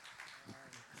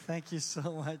Thank you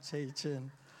so much,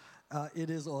 Chin. It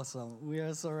is awesome. We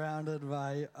are surrounded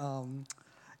by.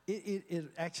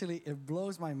 It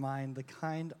blows my mind the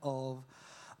kind of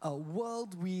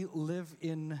world we live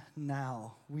in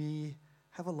now. We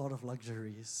have a lot of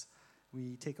luxuries.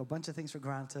 We take a bunch of things for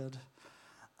granted.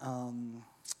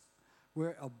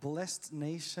 We're a blessed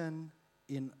nation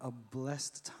in a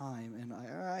blessed time, and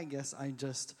I guess I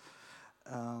just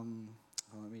let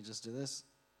me just do this.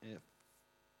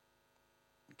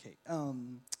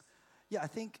 I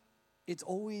think it's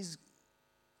always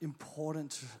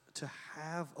important to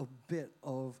have a bit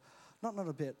of,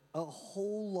 a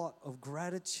whole lot of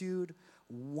gratitude,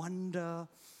 wonder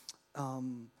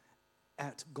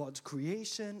at God's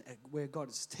creation, at where God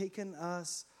has taken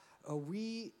us.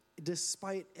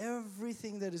 Despite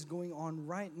everything that is going on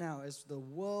right now, as the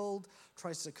world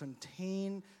tries to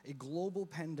contain a global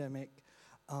pandemic,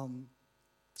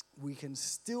 we can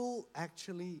still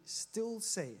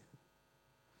say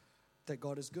that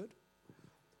God is good.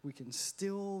 We can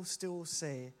still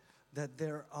say that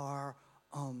there are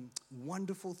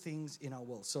wonderful things in our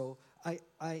world. So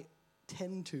I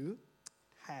tend to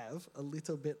have a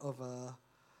little bit of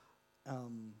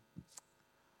an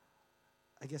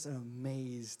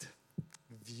amazed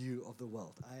view of the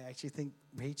world. I actually think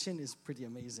Chin is pretty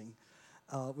amazing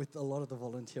with a lot of the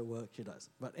volunteer work he does.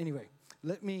 But anyway,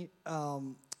 let me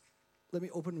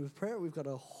open with prayer. We've got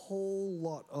a whole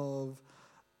lot of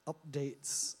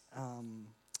updates and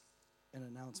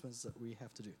announcements that we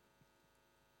have to do.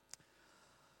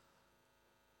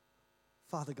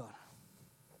 Father God,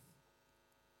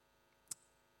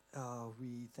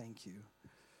 we thank you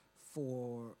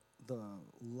for the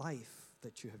life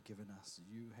that you have given us.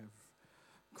 You have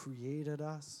created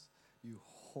us, you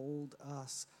hold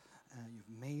us, you've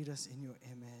made us in your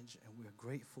image, and we're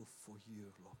grateful for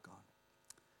you, Lord God.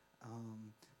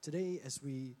 Today, as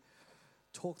we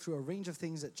talk through a range of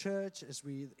things at church, as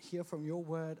we hear from your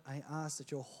word, I ask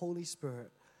that your Holy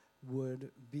Spirit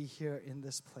would be here in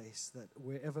this place, that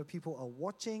wherever people are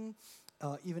watching,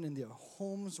 even in their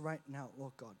homes right now,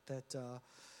 Lord God,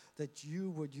 that you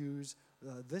would use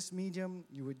this medium,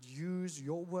 you would use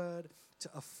your word to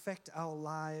affect our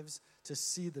lives, to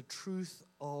see the truth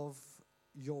of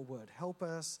your word. Help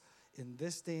us in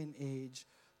this day and age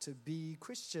to be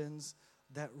Christians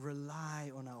that rely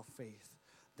on our faith,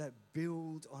 that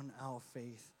build on our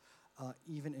faith,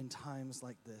 even in times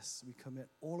like this. We commit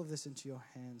all of this into your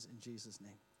hands in Jesus'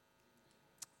 name.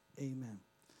 Amen.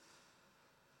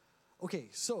 Okay,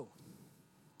 so,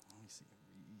 let me see,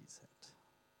 reset.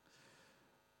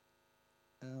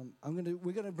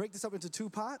 We're gonna break this up into two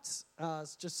parts,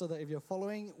 just so that if you're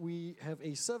following, we have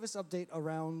a service update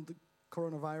around the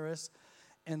coronavirus,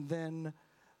 and then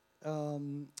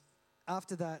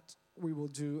after that, we will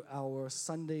do our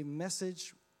Sunday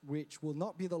message, which will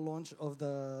not be the launch of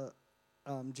the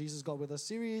Jesus God With Us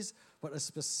series, but a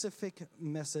specific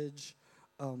message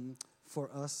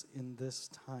for us in this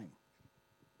time.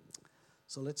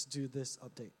 So let's do this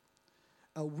update.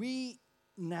 We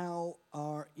now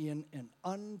are in an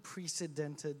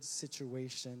unprecedented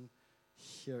situation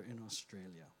here in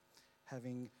Australia,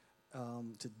 having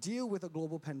to deal with a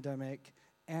global pandemic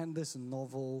and this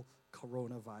novel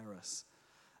coronavirus.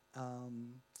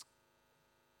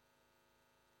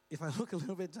 If I look a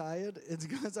little bit tired, it's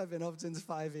because I've been up since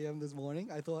 5 a.m. this morning.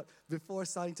 I thought before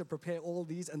starting to prepare all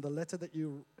these, and the letter that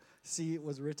you see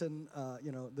was written,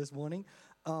 this morning,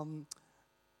 we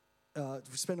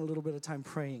spent a little bit of time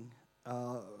praying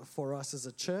for us as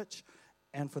a church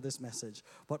and for this message.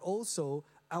 But also,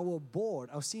 our board,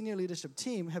 our senior leadership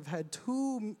team, have had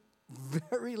 2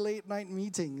 very late night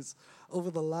meetings over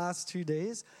the last 2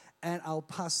 days, and our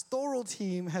pastoral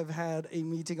team have had a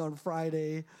meeting on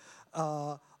Friday,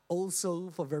 also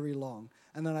for very long.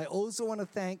 And then I also want to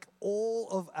thank all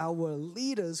of our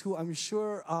leaders who I'm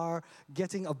sure are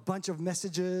getting a bunch of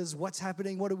messages. What's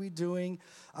happening? What are we doing?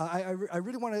 I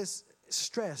really want to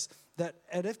stress that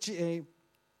at FGA,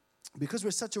 because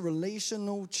we're such a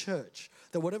relational church,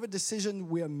 that whatever decision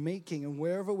we're making and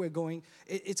wherever we're going,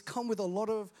 it's come with a lot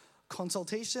of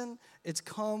consultation. It's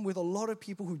come with a lot of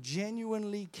people who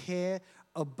genuinely care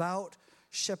about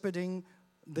shepherding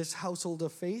this household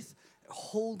of faith,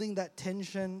 holding that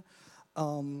tension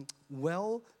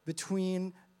well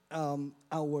between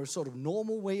our sort of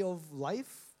normal way of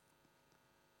life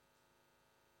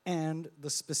and the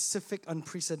specific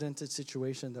unprecedented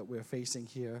situation that we're facing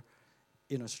here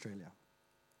in Australia.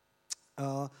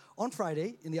 On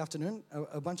Friday in the afternoon,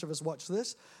 a bunch of us watched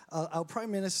this. Our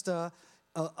Prime Minister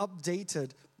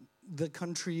updated the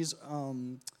country's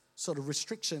sort of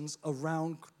restrictions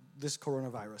around this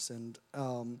coronavirus.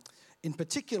 And In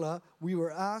particular, we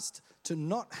were asked to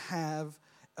not have,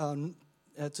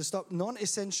 to stop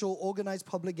non-essential organized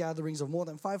public gatherings of more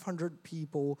than 500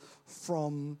 people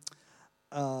from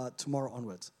tomorrow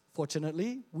onwards.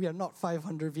 Fortunately, we are not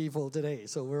 500 people today,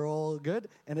 so we're all good,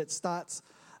 and it starts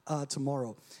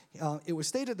tomorrow. It was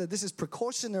stated that this is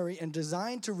precautionary and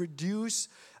designed to reduce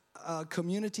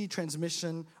community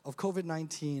transmission of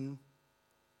COVID-19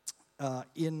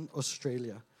 in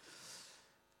Australia.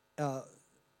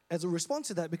 As a response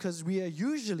to that, because we are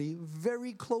usually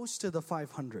very close to the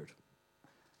 500.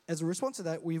 As a response to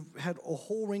that, we've had a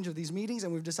whole range of these meetings,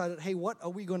 and we've decided, hey, what are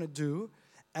we going to do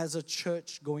as a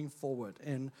church going forward?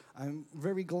 And I'm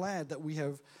very glad that we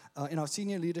have, in our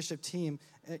senior leadership team,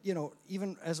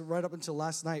 even as right up until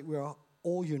last night, we are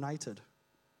all united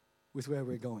with where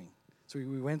we're going. So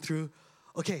we went through,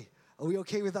 okay, are we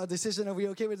okay with our decision? Are we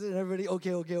okay with it? And everybody,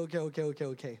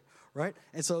 okay. Right?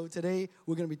 And so today,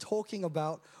 we're going to be talking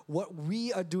about what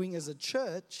we are doing as a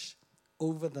church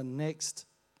over the next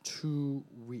 2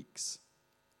 weeks.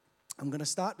 I'm going to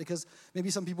start because maybe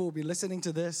some people will be listening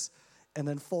to this and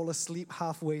then fall asleep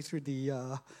halfway through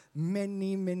the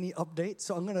many updates.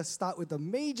 So I'm going to start with the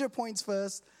major points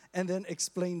first and then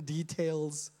explain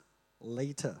details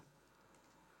later.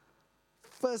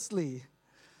 Firstly,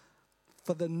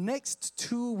 for the next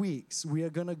 2 weeks, we are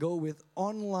going to go with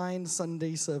online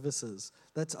Sunday services.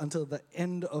 That's until the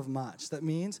end of March. That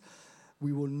means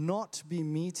we will not be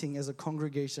meeting as a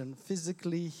congregation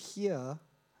physically here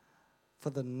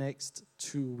for the next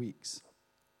 2 weeks.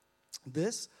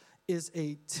 This is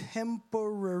a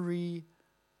temporary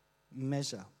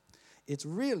measure. It's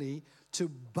really to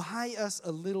buy us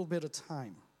a little bit of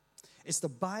time. It's to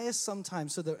buy us some time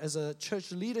so that as a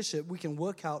church leadership, we can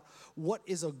work out what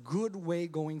is a good way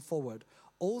going forward.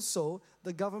 Also,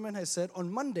 the government has said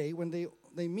on Monday when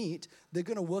they meet, they're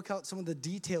going to work out some of the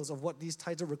details of what these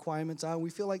types of requirements are. We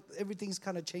feel like everything's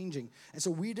kind of changing. And so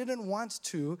we didn't want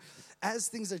to, as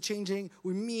things are changing,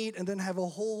 we meet and then have a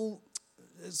whole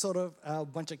sort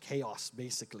of bunch of chaos,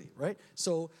 basically, right?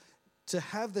 So to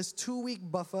have this 2-week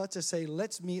buffer to say,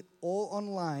 let's meet all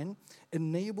online,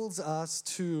 enables us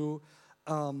to,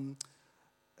 I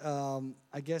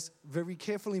guess, very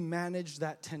carefully manage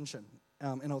that tension.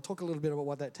 And I'll talk a little bit about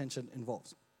what that tension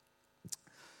involves.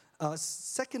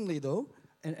 Secondly, though,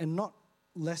 and not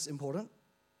less important,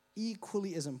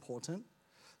 equally as important,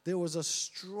 there was a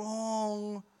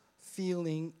strong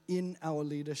feeling in our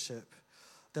leadership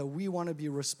that we want to be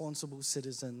responsible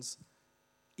citizens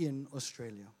in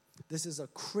Australia. This is a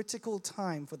critical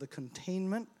time for the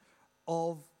containment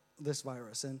of this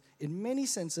virus. And in many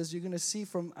senses, you're going to see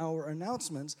from our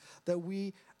announcements that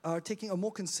we are taking a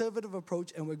more conservative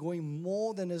approach and we're going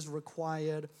more than is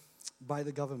required by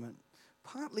the government.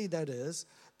 Partly that is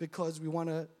because we want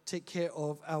to take care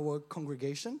of our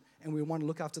congregation and we want to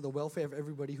look after the welfare of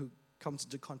everybody who comes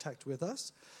into contact with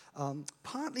us.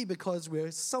 Partly because we're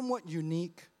somewhat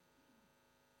unique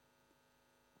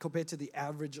compared to the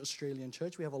average Australian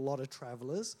church. We have a lot of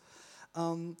travelers.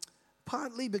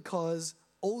 Partly because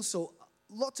also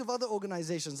lots of other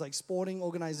organizations like sporting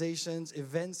organizations,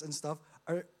 events and stuff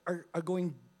are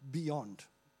going beyond,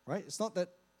 right? It's not that,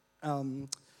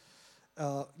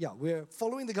 we're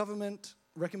following the government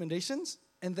recommendations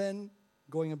and then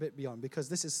going a bit beyond because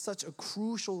this is such a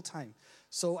crucial time.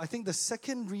 So I think the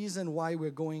second reason why we're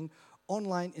going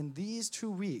online in these 2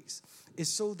 weeks is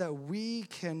so that we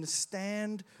can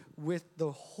stand with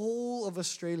the whole of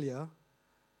Australia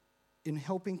in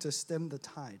helping to stem the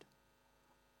tide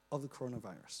of the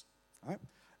coronavirus. All right?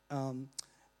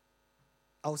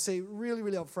 I'll say really,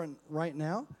 really upfront right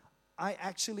now, I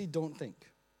actually don't think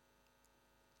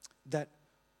that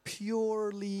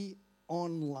purely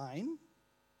online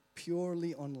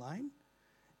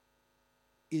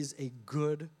is a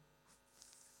good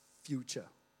future.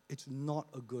 It's not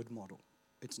a good model.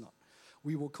 It's not.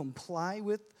 We will comply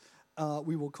with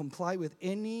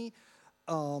any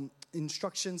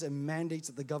instructions and mandates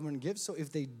that the government gives. So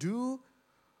if they do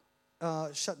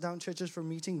shut down churches from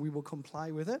meeting, we will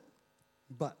comply with it.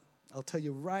 But I'll tell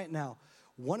you right now,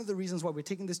 one of the reasons why we're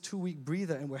taking this 2-week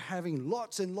breather and we're having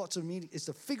lots and lots of meetings is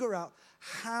to figure out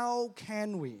how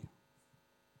can we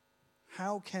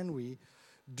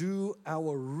do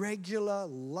our regular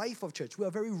life of church. We are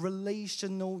a very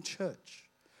relational church.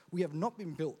 We have not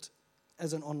been built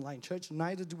as an online church.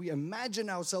 Neither do we imagine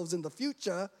ourselves in the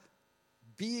future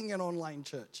being an online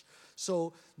church.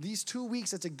 So these 2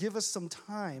 weeks are to give us some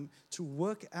time to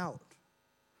work out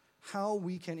how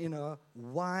we can, in a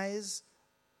wise,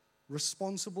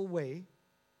 responsible way,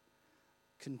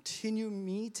 continue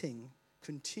meeting,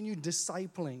 continue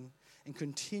discipling, and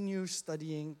continue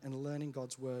studying and learning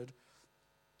God's word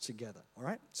together, all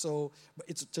right? So but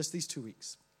it's just these 2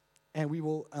 weeks. And we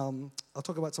will, I'll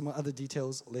talk about some other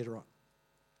details later on.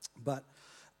 But,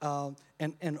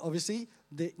 and obviously,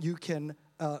 you can,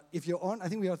 if you're on, I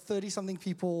think we have 30-something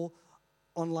people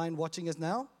online watching us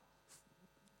now.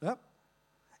 Yep.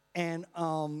 And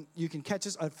you can catch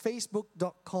us at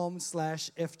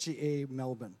facebook.com/FGA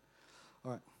Melbourne.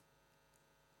 All right.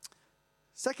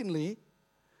 Secondly,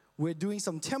 we're doing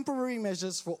some temporary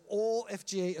measures for all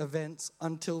FGA events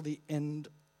until the end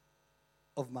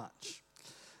of March.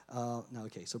 Now,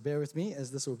 okay, so bear with me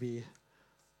as this will be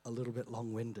a little bit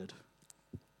long-winded.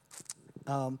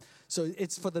 So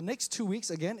it's for the next 2 weeks.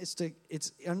 Again, it's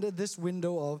under this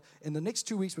window of, in the next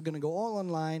 2 weeks, we're going to go all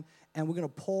online, and we're going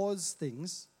to pause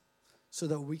things so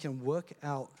that we can work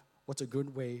out what's a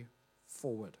good way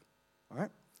forward. All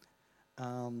right?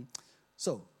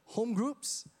 So home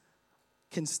groups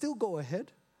can still go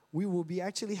ahead. We will be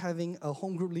actually having a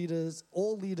home group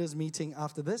all leaders meeting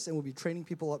after this, and we'll be training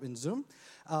people up in Zoom.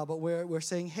 But we're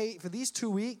saying, hey, for these 2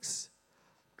 weeks,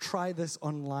 try this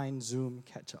online Zoom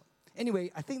catch-up.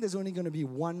 Anyway, I think there's only going to be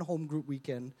one home group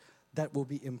weekend that will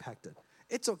be impacted.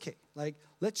 It's okay. Like,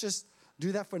 let's just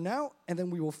do that for now, and then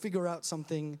we will figure out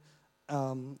something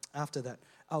after that.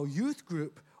 Our youth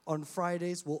group on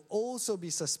Fridays will also be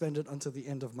suspended until the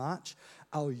end of March.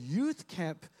 Our youth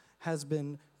camp has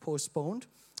been postponed.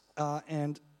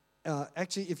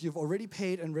 Actually, if you've already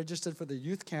paid and registered for the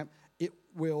youth camp, it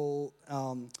will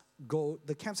go.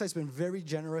 The campsite's been very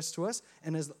generous to us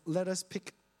and has let us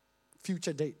pick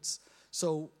future dates.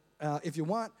 So if you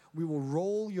want, we will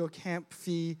roll your camp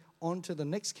fee onto the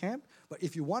next camp. But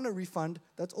if you want a refund,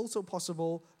 that's also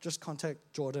possible. Just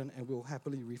contact Jordan and we'll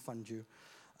happily refund you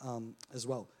as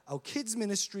well. Our kids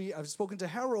ministry, I've spoken to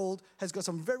Harold, has got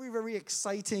some very, very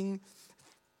exciting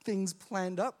things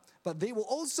planned up. But they will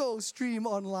also stream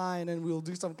online, and we'll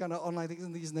do some kind of online things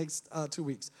in these next 2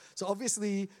 weeks. So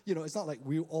obviously, it's not like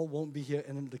we all won't be here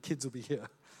and then the kids will be here.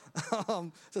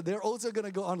 So they're also going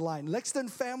to go online. Lexton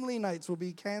Family Nights will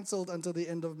be canceled until the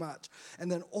end of March.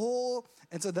 And then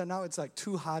now it's like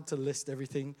too hard to list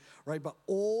everything, right? But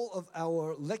all of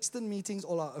our Lexton meetings,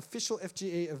 all our official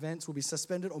FGA events will be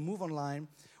suspended or move online.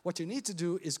 What you need to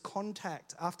do is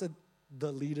contact, after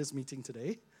the leaders meeting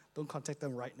today, don't contact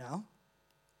them right now.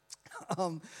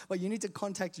 But you need to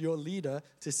contact your leader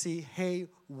to see, hey,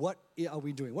 what are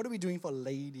we doing? What are we doing for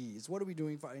ladies? What are we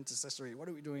doing for our intercessory? What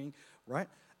are we doing, right?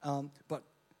 But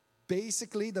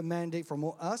basically, the mandate from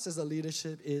us as a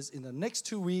leadership is in the next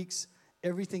 2 weeks,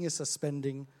 everything is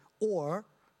suspending or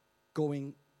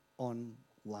going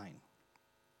online.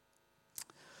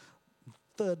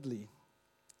 Thirdly,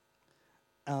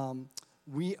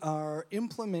 we are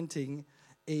implementing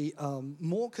a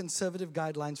more conservative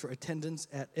guidelines for attendance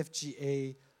at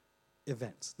FGA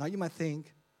events. Now you might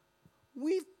think,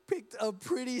 we've picked a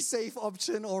pretty safe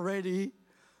option already.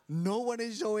 No one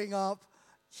is showing up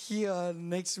here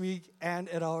next week and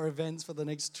at our events for the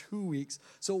next 2 weeks.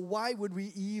 So why would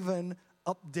we even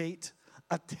update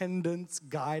attendance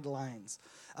guidelines?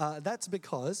 That's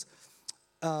because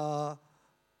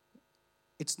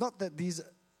it's not that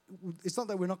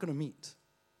we're not going to meet.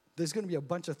 There's going to be a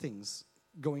bunch of things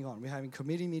going on. We're having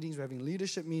committee meetings, we're having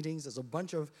leadership meetings. There's a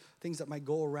bunch of things that might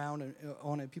go around and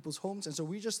on at people's homes. And so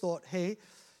we just thought, hey,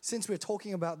 since we're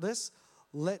talking about this,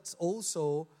 let's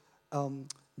also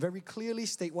very clearly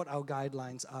state what our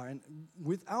guidelines are. And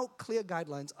without clear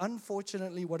guidelines,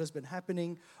 unfortunately, what has been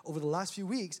happening over the last few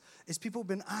weeks is people have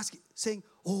been saying,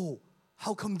 oh,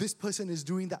 how come this person is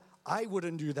doing that? I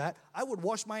wouldn't do that. I would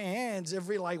wash my hands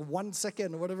every 1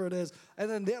 second or whatever it is. And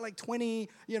then they're 20,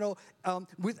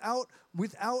 without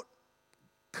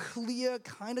clear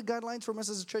kind of guidelines from us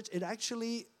as a church, it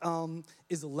actually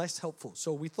is less helpful.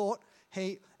 So we thought,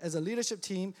 hey, as a leadership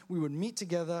team, we would meet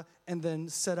together and then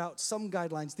set out some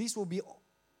guidelines. These will be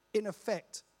in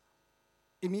effect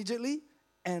immediately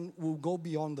and will go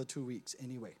beyond the 2 weeks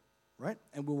anyway. Right?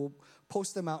 And we will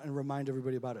post them out and remind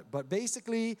everybody about it. But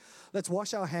basically, let's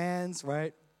wash our hands,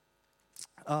 right?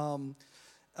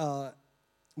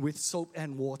 With soap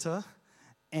and water.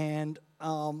 And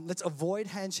let's avoid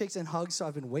handshakes and hugs. So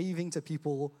I've been waving to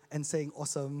people and saying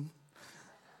awesome.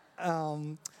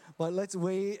 But let's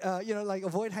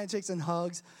avoid handshakes and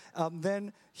hugs.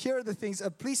 Then here are the things.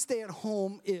 Please stay at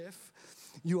home if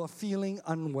you are feeling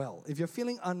unwell. If you're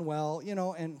feeling unwell,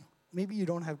 and maybe you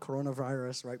don't have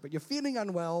coronavirus, right? But you're feeling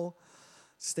unwell,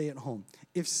 stay at home.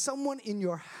 If someone in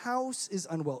your house is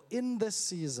unwell in this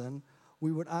season,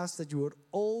 we would ask that you would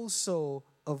also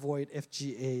avoid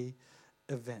FGA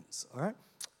events, all right?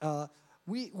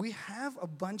 we have a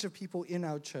bunch of people in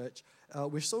our church.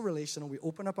 We're so relational. We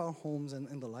open up our homes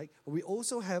and the like. But we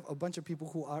also have a bunch of people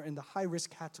who are in the high-risk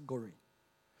category.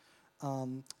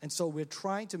 And so we're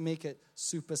trying to make it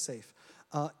super safe.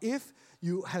 If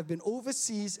you have been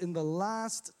overseas in the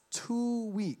last 2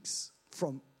 weeks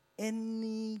from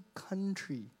any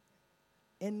country,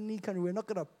 we're not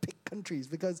going to pick countries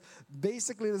because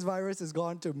basically this virus has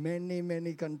gone to many,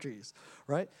 many countries,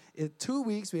 right? In 2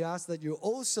 weeks, we ask that you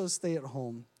also stay at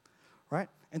home, right?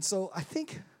 And so I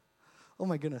think, oh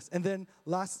my goodness. And then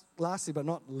lastly but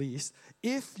not least,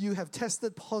 if you have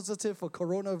tested positive for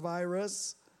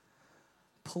coronavirus,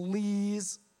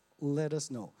 please let us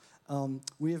know.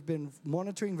 We have been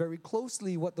monitoring very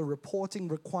closely what the reporting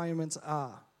requirements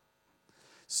are.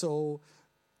 So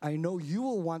I know you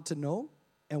will want to know,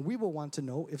 and we will want to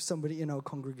know if somebody in our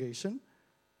congregation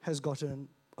has gotten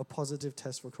a positive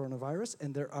test for coronavirus,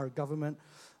 and there are government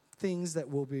things that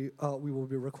we will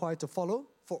be required to follow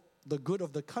for the good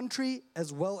of the country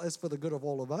as well as for the good of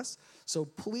all of us. So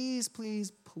please,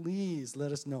 please, please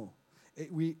let us know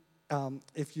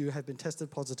if you have been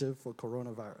tested positive for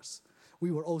coronavirus.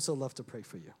 We would also love to pray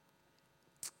for you.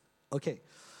 Okay.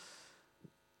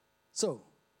 So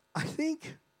I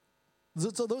think...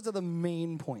 So those are the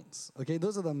main points, okay?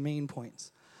 Those are the main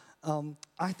points.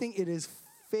 I think it is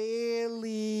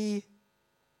fairly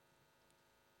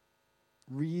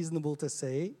reasonable to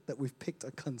say that we've picked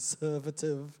a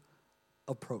conservative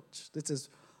approach. This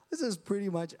is pretty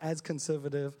much as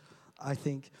conservative, I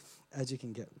think, as you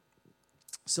can get.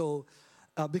 So,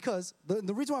 because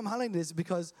the reason why I'm highlighting this is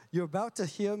because you're about to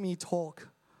hear me talk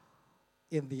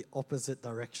in the opposite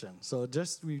direction. So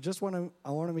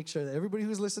I want to make sure that everybody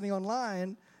who's listening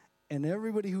online and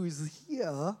everybody who is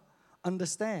here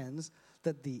understands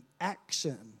that the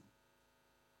action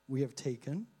we have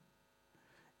taken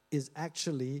is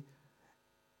actually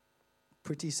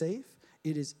pretty safe.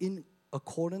 It is in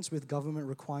accordance with government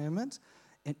requirements,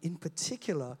 and in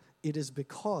particular, it is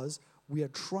because we are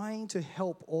trying to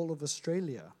help all of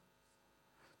Australia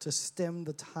to stem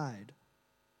the tide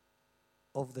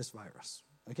of this virus,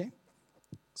 okay?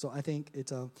 So I think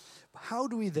it's how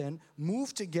do we then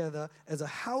move together as a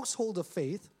household of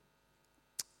faith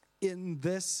in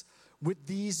this, with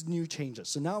these new changes?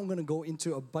 So now I'm going to go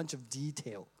into a bunch of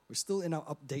detail. We're still in our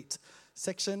update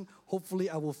section. Hopefully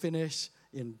I will finish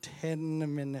in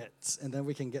 10 minutes, and then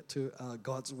we can get to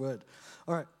God's word.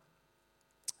 All right.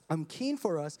 I'm keen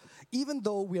for us, even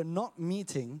though we are not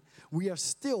meeting, we are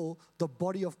still the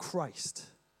body of Christ.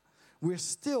 We're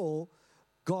still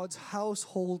God's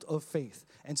household of faith.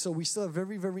 And so we still have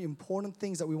very, very important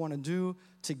things that we want to do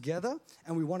together,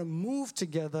 and we want to move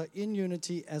together in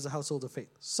unity as a household of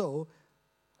faith. So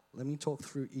let me talk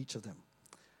through each of them.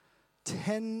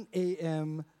 10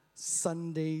 a.m.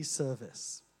 Sunday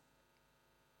service.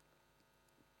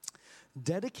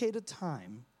 Dedicated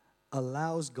time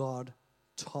allows God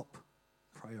top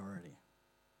priority.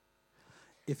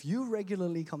 If you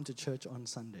regularly come to church on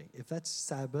Sunday, if that's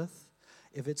Sabbath,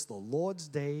 if it's the Lord's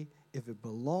Day, if it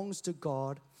belongs to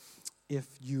God, if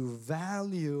you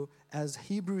value, as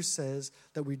Hebrews says,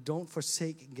 that we don't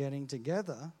forsake getting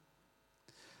together,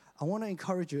 I want to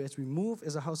encourage you as we move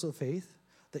as a house of faith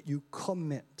that you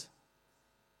commit.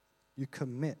 You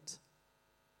commit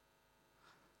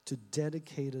to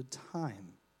dedicated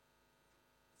time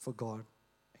for God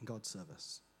and God's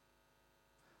service.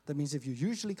 That means if you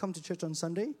usually come to church on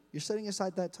Sunday, you're setting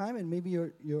aside that time, and maybe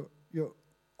you're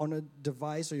on a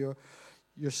device or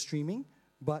you're streaming,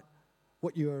 but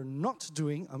what you're not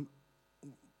doing,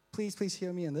 please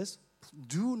hear me on this,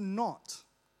 do not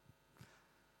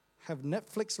have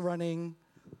Netflix running,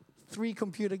 3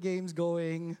 computer games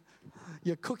going,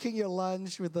 you're cooking your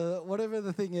lunch with whatever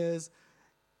the thing is,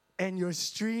 and you're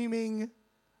streaming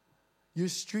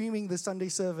the Sunday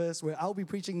service where I'll be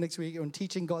preaching next week and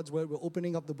teaching God's word. We're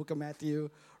opening up the book of Matthew,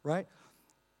 right?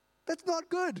 That's not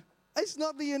good. It's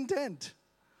not the intent.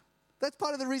 That's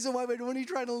part of the reason why we're only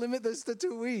trying to limit this to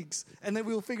 2 weeks. And then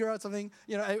we'll figure out something,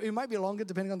 it might be longer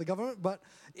depending on the government, but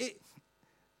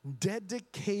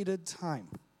dedicated time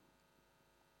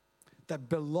that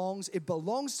belongs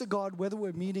to God whether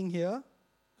we're meeting here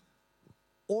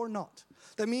or not.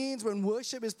 That means when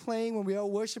worship is playing, when we are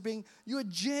worshiping, you are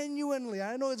genuinely,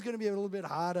 I know it's going to be a little bit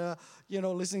harder,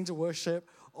 listening to worship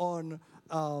on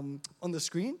the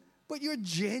screen, but you're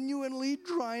genuinely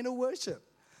trying to worship.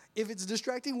 If it's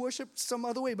distracting, worship some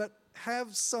other way, but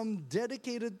have some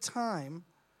dedicated time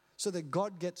so that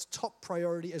God gets top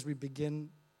priority as we begin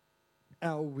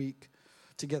our week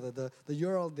together. The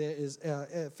URL there is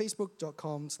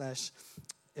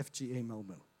facebook.com/FGA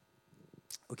Melbourne.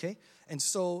 Okay? And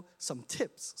so some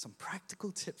tips, some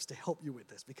practical tips to help you with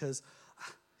this, because,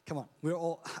 come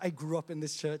on, I grew up in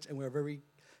this church and we're a very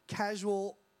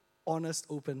casual, honest,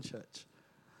 open church.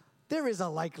 There is a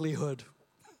likelihood.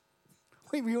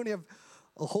 We only have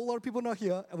a whole lot of people not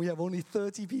here, and we have only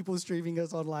 30 people streaming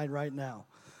us online right now.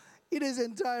 It is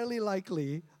entirely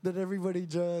likely that everybody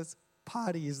just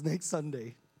parties next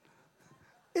Sunday.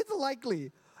 It's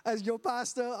likely. As your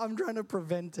pastor, I'm trying to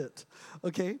prevent it,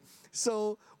 okay?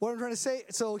 So what I'm trying to say,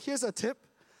 so here's a tip.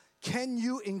 Can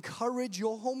you encourage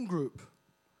your home group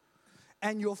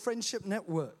and your friendship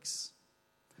networks?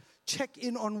 Check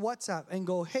in on WhatsApp and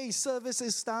go, hey, service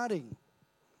is starting.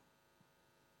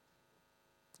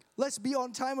 Let's be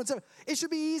on time on service. It should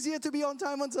be easier to be on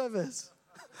time on service.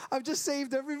 I've just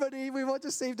saved everybody. We've all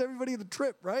just saved everybody the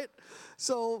trip, right?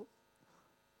 So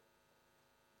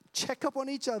check up on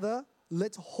each other.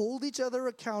 Let's hold each other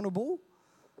accountable,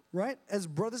 right? As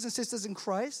brothers and sisters in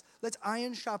Christ, let's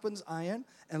iron sharpens iron,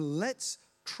 and let's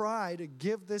try to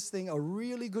give this thing a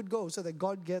really good go so that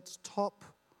God gets top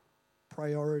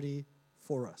priority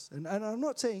for us. And I'm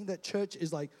not saying that church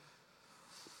is like,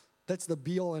 that's the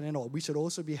be-all and end-all. We should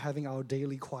also be having our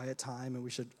daily quiet time, and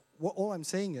all I'm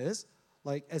saying is,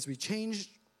 like, as we change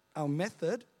our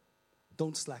method,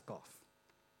 don't slack off.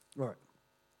 All right.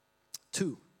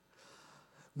 2,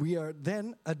 we are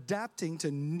then adapting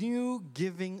to new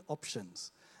giving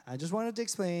options. I just wanted to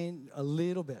explain a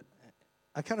little bit.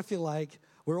 I kind of feel like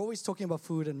we're always talking about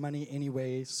food and money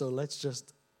anyway, so let's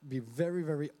just be very,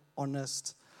 very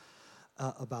honest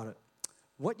about it.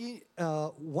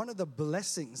 One of the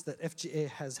blessings that FGA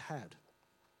has had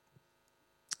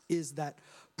is that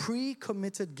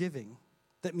pre-committed giving.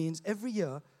 That means every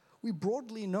year we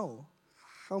broadly know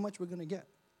how much we're going to get.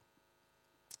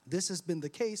 This has been the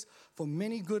case for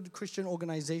many good Christian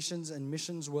organizations and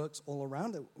missions works all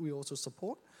around that we also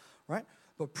support, right?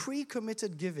 But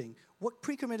pre-committed giving, what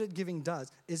pre-committed giving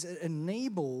does is it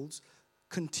enables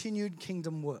continued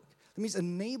kingdom work. That means it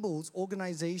enables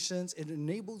organizations, it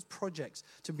enables projects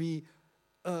to be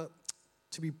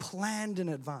planned in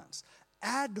advance.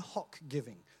 Ad hoc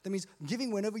giving. That means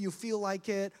giving whenever you feel like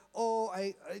it. Oh,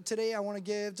 today I want to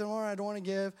give, tomorrow I don't want to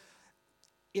give.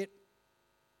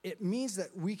 It means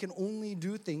that we can only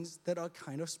do things that are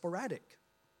kind of sporadic,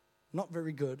 not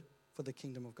very good for the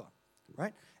kingdom of God,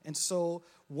 right? And so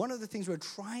one of the things we're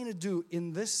trying to do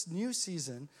in this new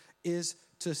season is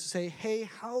to say, hey,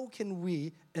 how can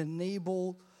we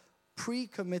enable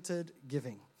pre-committed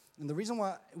giving? And the reason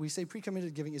why we say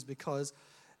pre-committed giving is because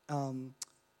the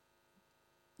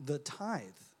tithe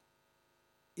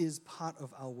is part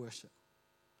of our worship.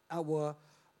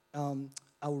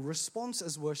 Our response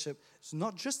as worship is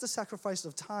not just the sacrifice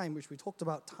of time, which we talked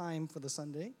about time for the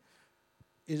Sunday.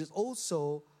 It is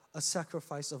also a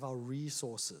sacrifice of our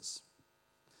resources.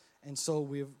 And so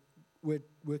we're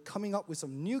coming up with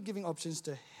some new giving options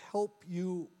to help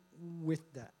you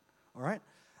with that, all right?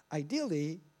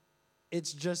 Ideally,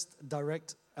 it's just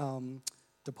direct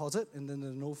deposit and then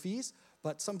there are no fees.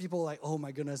 But some people are like, oh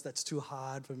my goodness, that's too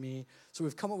hard for me. So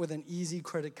we've come up with an easy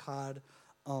credit card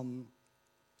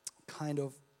kind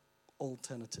of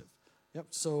alternative. Yep.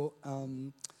 So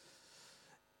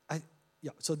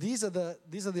so these are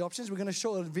the options. We're going to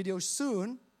show a video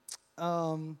soon.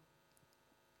 We're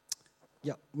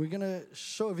going to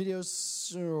show a video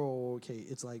soon. Okay,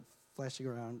 it's like flashing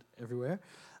around everywhere.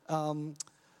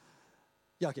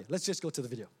 Okay, let's just go to the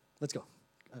video. Let's go.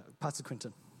 Pastor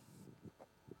Quinton.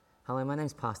 Hello, my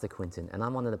name's Pastor Quinton, and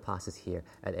I'm one of the pastors here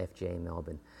at FGA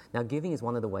Melbourne. Now, giving is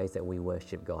one of the ways that we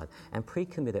worship God, and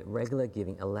pre-committed regular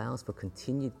giving allows for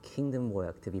continued kingdom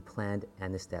work to be planned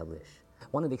and established.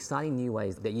 One of the exciting new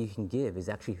ways that you can give is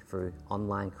actually through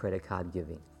online credit card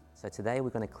giving. So today we're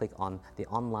going to click on the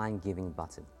online giving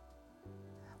button.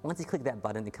 Once you click that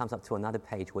button, it comes up to another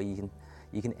page where you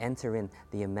can enter in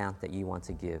the amount that you want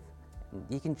to give.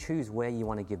 You can choose where you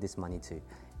want to give this money to.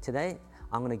 Today,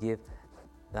 I'm going to give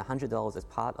the $100 as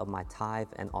part of my tithe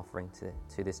and offering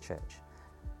to this church.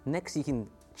 Next, you can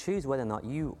choose whether or not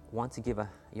you want to give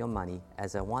your money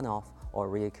as a one-off or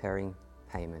reoccurring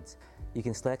payment. You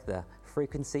can select the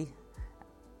frequency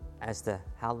as to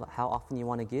how often you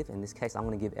want to give. In this case, I'm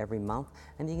going to give every month,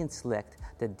 and you can select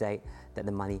the date that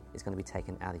the money is going to be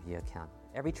taken out of your account.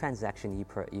 Every transaction you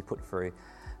put through,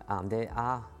 there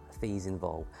are fees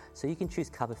involved. So you can choose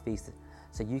cover fees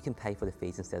so you can pay for the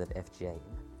fees instead of FGA.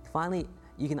 Finally,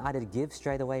 you can either give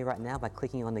straight away right now by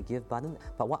clicking on the give button,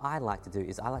 but what I like to do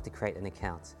is I like to create an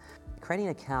account. Creating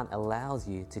an account allows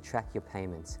you to track your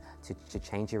payments, to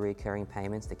change your recurring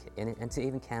payments, and to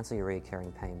even cancel your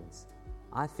recurring payments.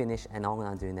 I finish, and all I'm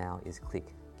going to do now is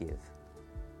click give.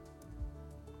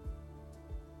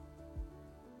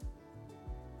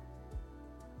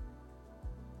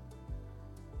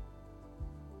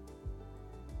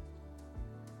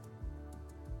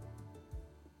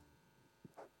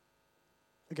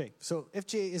 Okay, so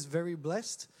FGA is very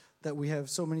blessed that we have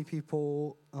so many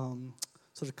people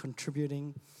sort of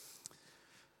contributing.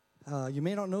 You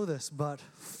may not know this, but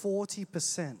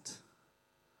 40%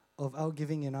 of our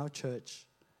giving in our church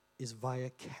is via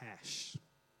cash.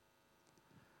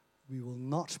 We will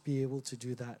not be able to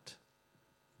do that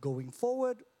going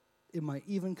forward. It might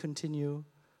even continue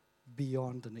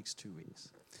beyond the next 2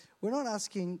 weeks. We're not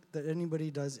asking that anybody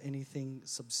does anything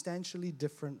substantially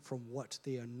different from what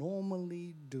they are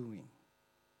normally doing.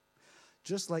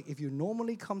 Just like if you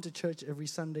normally come to church every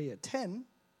Sunday at 10,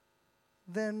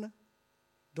 then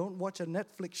don't watch a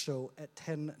Netflix show at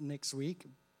 10 next week.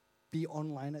 Be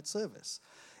online at service.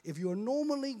 If you're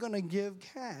normally going to give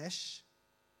cash,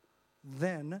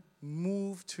 then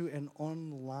move to an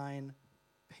online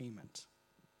payment.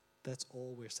 That's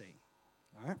all we're saying.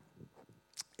 All right?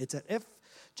 It's at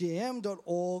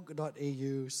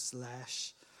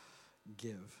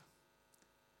fjam.org.au/give.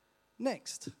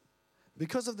 Next,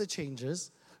 because of the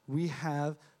changes, we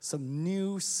have some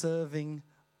new serving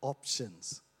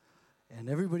options. And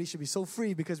everybody should be so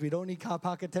free because we don't need car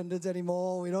park attendants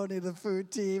anymore. We don't need the food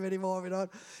team anymore.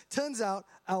 Turns out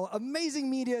our amazing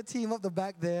media team up the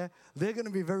back there, they're going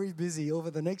to be very busy over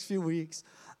the next few weeks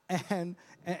and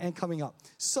coming up.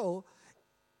 So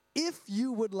if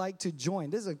you would like to join,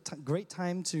 this is a great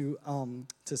time to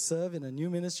serve in a new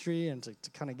ministry and to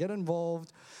kind of get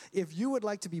involved. If you would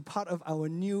like to be part of our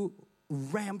new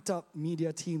ramped up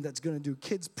media team that's going to do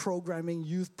kids programming,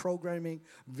 youth programming,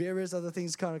 various other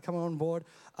things kind of coming on board.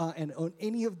 And on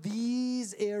any of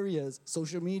these areas,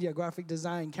 social media, graphic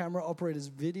design, camera operators,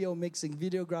 video mixing,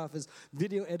 videographers,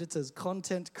 video editors,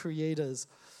 content creators,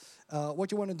 what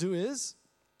you want to do is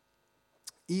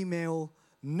email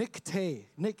Nick Tay.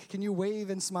 Nick, can you wave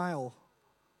and smile?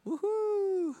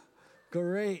 Woohoo!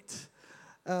 Great.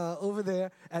 Over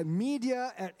there at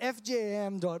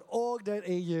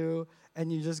media@fjam.org.au, and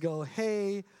you just go,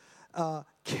 hey,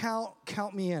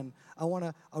 count me in. I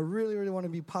really, really want to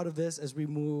be part of this as we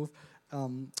move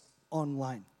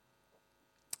online.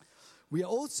 We are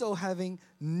also having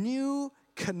new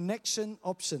connection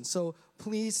options, so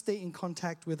please stay in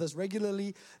contact with us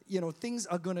regularly. Things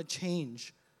are going to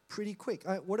change pretty quick.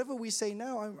 Whatever we say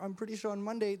now, I'm pretty sure on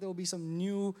Monday there will be some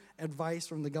new advice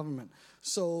from the government.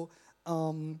 So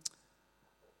jump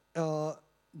on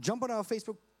our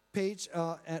Facebook page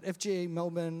at FGA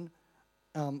Melbourne,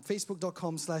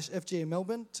 facebook.com/FGA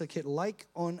Melbourne to hit like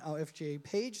on our FGA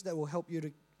page. That will help you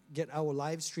to get our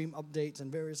live stream updates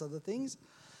and various other things.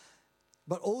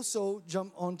 But also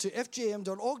jump on to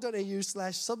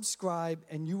fjam.org.au/subscribe,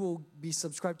 and you will be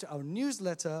subscribed to our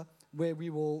newsletter, where we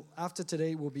will, after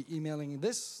today, we'll be emailing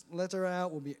this letter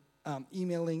out. We'll be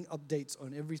emailing updates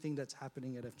on everything that's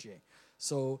happening at FGA.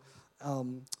 So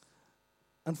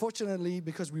unfortunately,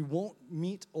 because we won't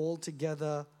meet all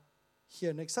together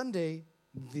here next Sunday,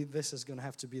 this is going to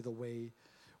have to be the way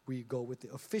we go with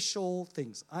the official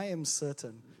things. I am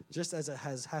certain, just as it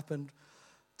has happened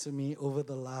to me over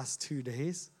the last 2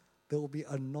 days, there will be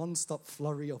a non-stop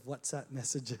flurry of WhatsApp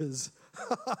messages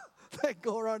that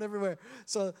go around everywhere.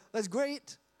 So that's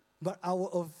great, but our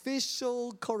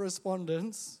official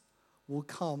correspondence will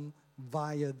come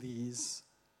via these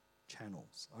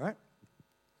channels, all right?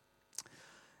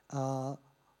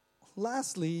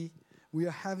 Lastly, we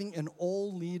are having an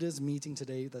all leaders meeting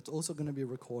today that's also going to be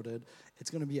recorded. It's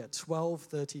going to be at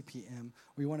 12:30 p.m.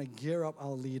 We want to gear up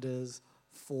our leaders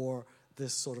for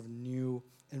this sort of new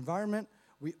environment.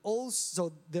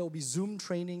 There will be Zoom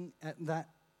training at that,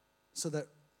 so that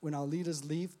when our leaders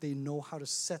leave, they know how to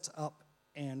set up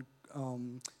and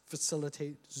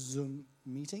facilitate Zoom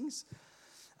meetings.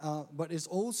 But it's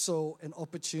also an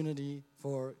opportunity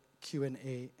for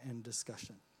Q&A and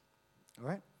discussion. All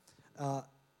right?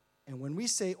 And when we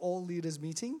say all leaders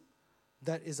meeting,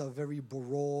 that is a very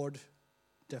broad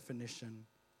definition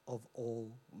of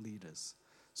all leaders.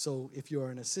 So if you're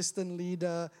an assistant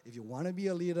leader, if you want to be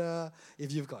a leader,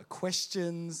 if you've got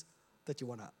questions that you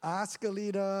want to ask a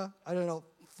leader, I don't know,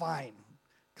 fine.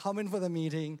 Come in for the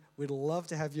meeting. We'd love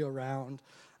to have you around.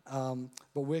 But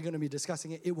we're going to be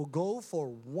discussing it. It will go for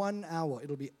 1 hour.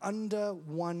 It'll be under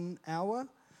 1 hour.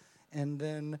 And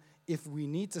then if we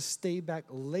need to stay back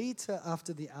later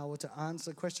after the hour to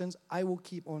answer questions, I will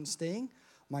keep on staying.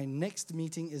 My next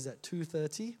meeting is at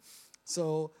 2:30.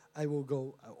 So I will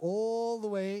go all the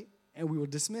way, and we will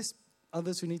dismiss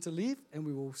others who need to leave, and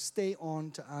we will stay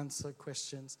on to answer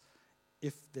questions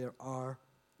if there are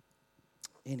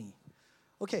any.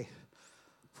 Okay.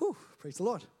 Whew, praise the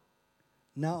Lord.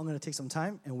 Now I'm going to take some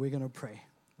time, and we're going to pray.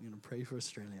 We're going to pray for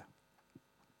Australia.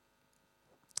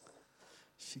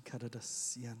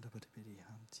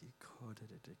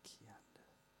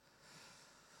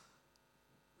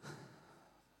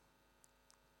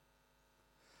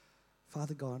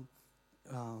 Father God,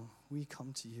 we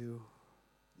come to you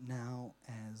now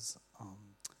as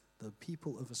the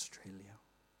people of Australia,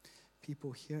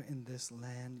 people here in this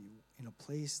land, in a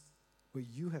place where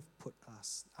you have put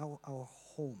us, our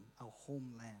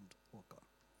homeland, oh God.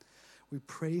 We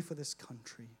pray for this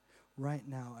country right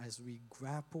now as we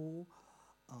grapple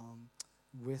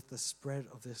with the spread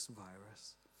of this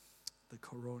virus, the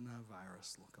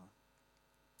coronavirus, Lord God.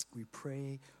 We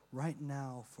pray right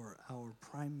now for our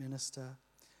Prime Minister,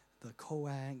 the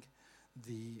COAG,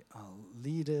 the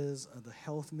leaders, the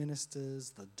health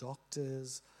ministers, the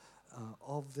doctors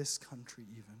of this country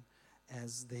even,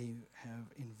 as they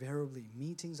have invariably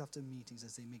meetings after meetings,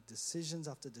 as they make decisions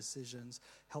after decisions,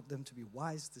 help them to be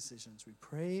wise decisions. We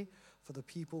pray for the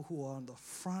people who are on the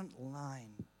front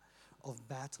line of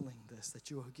battling this, that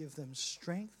you will give them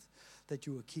strength, that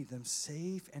you will keep them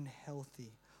safe and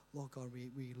healthy. Lord God,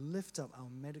 we lift up our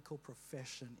medical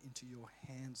profession into your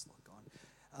hands, Lord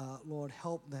God. Lord,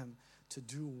 help them to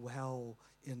do well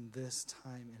in this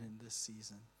time and in this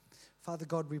season. Father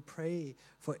God, we pray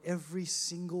for every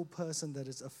single person that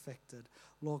is affected.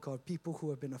 Lord God, people who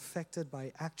have been affected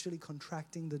by actually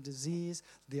contracting the disease,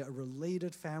 their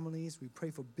related families. We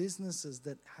pray for businesses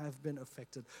that have been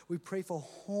affected. We pray for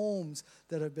homes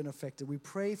that have been affected. We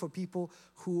pray for people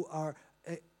who are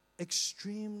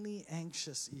extremely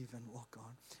anxious even, Lord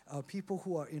God. People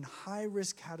who are in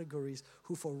high-risk categories,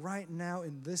 who for right now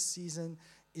in this season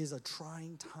is a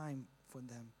trying time for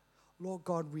them. Lord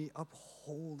God, we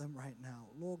uphold them right now.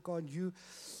 Lord God, you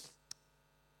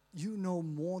know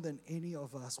more than any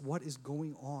of us what is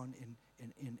going on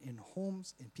in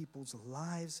homes, in people's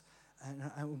lives,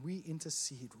 and we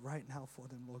intercede right now for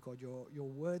them, Lord God. Your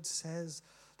word says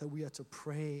that we are to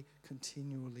pray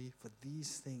continually for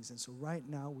these things. And so right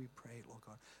now we pray, Lord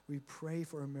God. We pray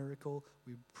for a miracle.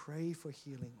 We pray for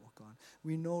healing, Lord God.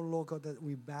 We know, Lord God, that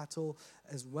we battle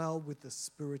as well with the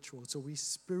spiritual. So we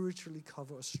spiritually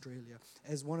cover Australia.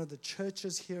 As one of the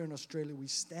churches here in Australia, we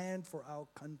stand for our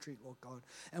country, Lord God.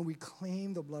 And we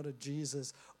claim the blood of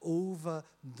Jesus over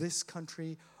this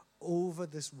country, over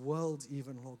this world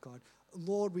even, Lord God.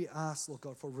 Lord, we ask, Lord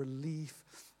God, for relief,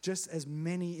 just as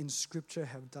many in Scripture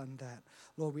have done that.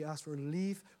 Lord, we ask for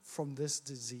relief from this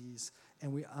disease,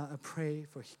 and we pray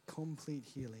for complete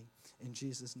healing. In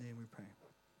Jesus' name we pray.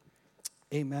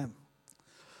 Amen.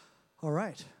 All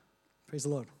right. Praise the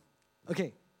Lord.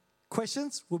 Okay.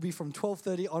 Questions will be from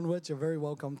 12:30 onwards. You're very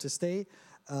welcome to stay.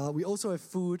 We also have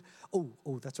food.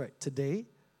 Oh, that's right. Today,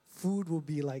 food will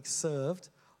be served.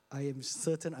 I am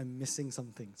certain I'm missing some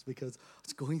things because I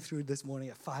was going through this morning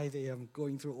at 5 a.m.,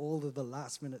 going through all of the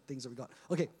last-minute things that we got.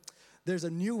 Okay, there's a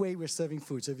new way we're serving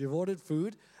food. So if you've ordered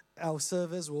food, our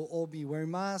servers will all be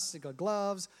wearing masks, they got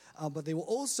gloves, but they will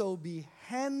also be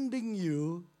handing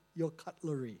you your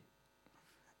cutlery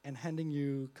and handing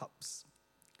you cups.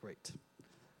 Great.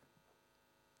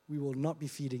 We will not be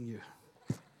feeding you.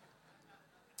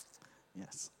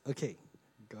 Yes. Okay,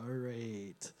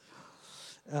 great.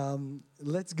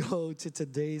 Let's go to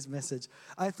today's message.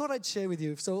 I thought I'd share with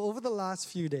you. So over the last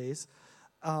few days,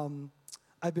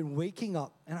 I've been waking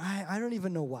up, and I don't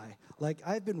even know why.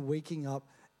 I've been waking up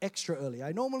extra early.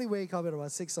 I normally wake up at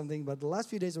about 6 something, but the last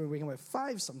few days I've been waking up at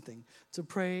 5 something to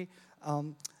pray.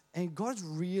 And God's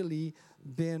really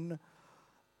been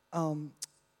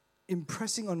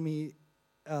impressing on me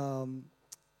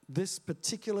this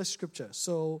particular scripture.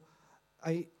 So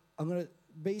I'm going to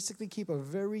basically keep a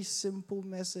very simple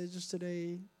message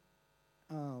today.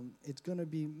 It's going to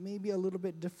be maybe a little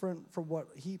bit different from what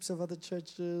heaps of other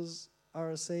churches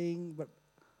are saying, but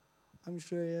I'm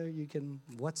sure you can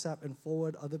WhatsApp and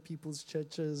forward other people's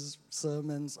churches'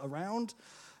 sermons around.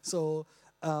 So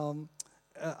I'm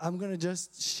going to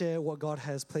just share what God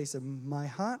has placed in my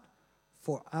heart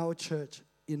for our church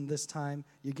in this time.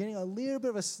 You're getting a little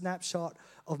bit of a snapshot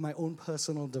of my own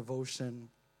personal devotion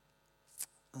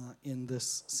in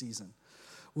this season.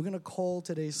 We're going to call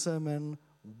today's sermon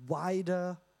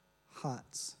Wider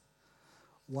Hearts.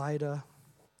 Wider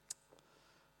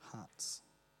Hearts.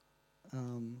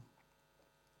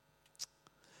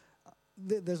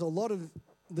 There's a lot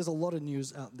of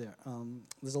news out there.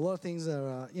 There's a lot of things that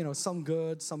are, some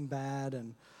good, some bad,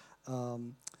 and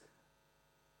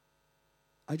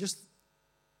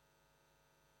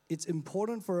it's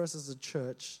important for us as a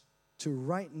church to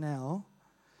right now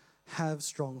have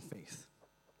strong faith.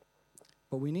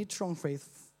 But we need strong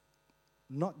faith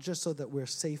not just so that we're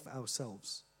safe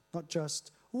ourselves, not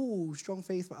just, strong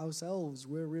faith for ourselves,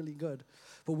 we're really good.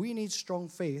 But we need strong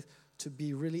faith to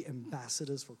be really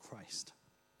ambassadors for Christ.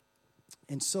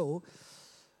 And so,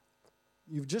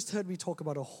 You've just heard me talk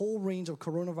about a whole range of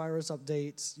coronavirus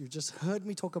updates. You've just heard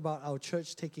me talk about our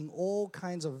church taking all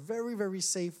kinds of very, very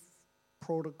safe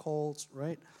protocols,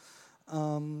 right?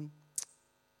 The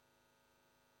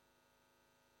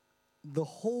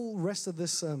whole rest of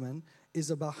this sermon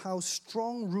is about how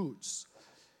strong roots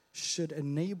should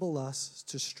enable us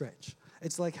to stretch.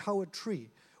 It's like how a tree,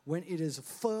 when it is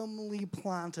firmly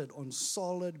planted on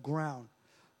solid ground,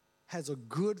 has a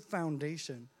good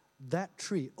foundation. That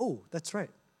tree, oh, that's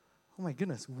right. Oh my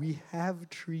goodness, we have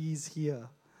trees here.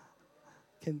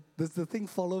 Does the thing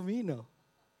follow me? No.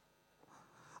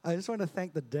 I just want to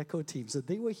thank the deco team. So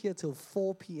they were here till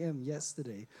 4 p.m.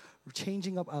 yesterday,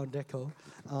 changing up our deco.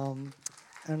 And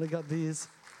we got this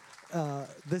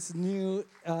new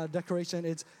decoration.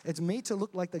 It's made to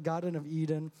look like the Garden of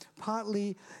Eden.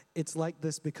 Partly it's like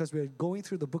this because we're going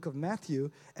through the book of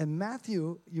Matthew. And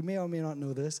Matthew, you may or may not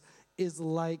know this, is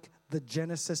like the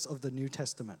Genesis of the New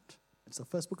Testament. It's the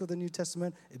first book of the New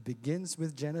Testament. It begins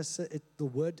with Genesis. The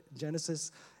word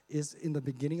Genesis is in the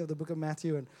beginning of the book of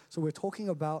Matthew. And so we're talking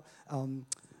about,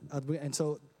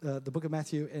 the book of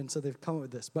Matthew, and so they've come up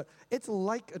with this. But it's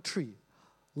like a tree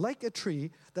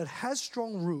that has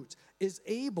strong roots, is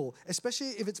able, especially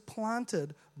if it's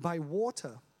planted by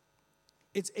water,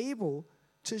 it's able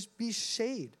to be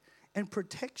shade and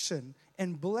protection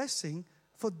and blessing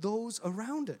for those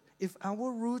around it. If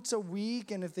our roots are weak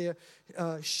and if they're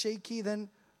shaky, then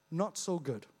not so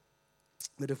good.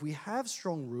 But if we have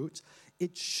strong roots,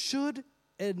 it should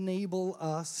enable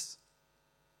us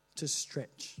to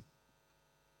stretch.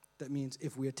 That means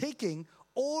if we are taking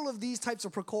all of these types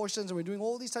of precautions and we're doing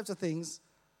all these types of things,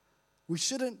 we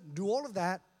shouldn't do all of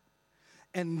that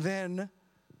and then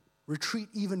retreat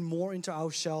even more into our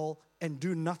shell and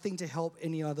do nothing to help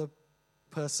any other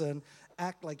person,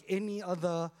 act like any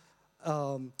other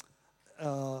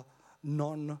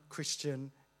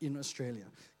non-Christian in Australia.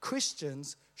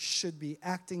 Christians should be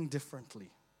acting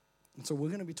differently. And so we're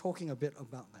going to be talking a bit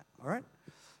about that, all right?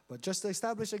 But just to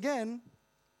establish again,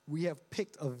 we have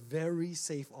picked a very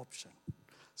safe option.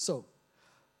 So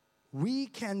we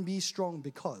can be strong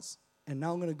because, and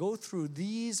now I'm going to go through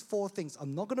these 4 things.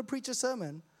 I'm not going to preach a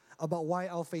sermon about why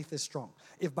our faith is strong.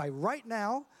 If by right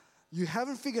now you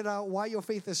haven't figured out why your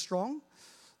faith is strong,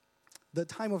 the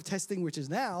time of testing, which is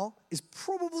now, is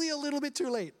probably a little bit too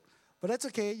late. But that's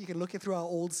okay. You can look it through our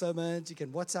old sermons. You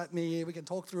can WhatsApp me. We can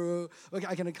talk through.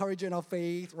 I can encourage you in our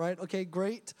faith, right? Okay,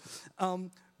 great.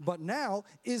 But now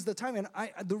is the time. And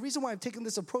the reason why I've taken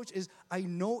this approach is I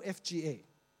know FGA.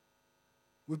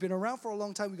 We've been around for a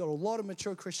long time. We've got a lot of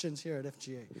mature Christians here at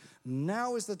FGA.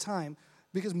 Now is the time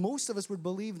because most of us would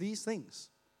believe these things.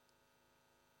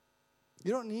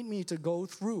 You don't need me to go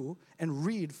through and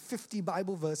read 50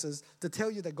 Bible verses to tell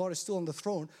you that God is still on the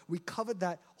throne. We covered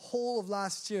that whole of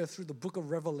last year through the book of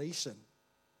Revelation.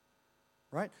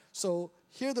 Right? So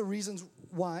here are the reasons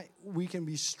why we can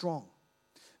be strong.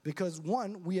 Because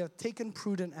 1, we have taken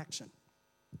prudent action.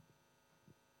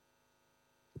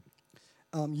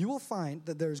 You will find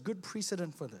that there is good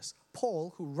precedent for this.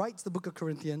 Paul, who writes the book of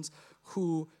Corinthians,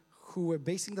 who we're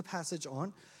basing the passage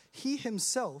on, he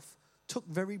himself took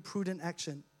very prudent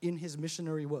action in his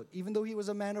missionary work. Even though he was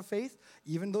a man of faith,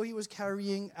 even though he was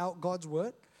carrying out God's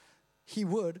word, he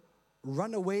would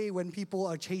run away when people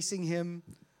are chasing him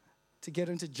to get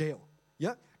into jail.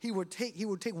 Yeah, he would take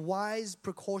wise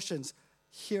precautions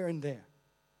here and there.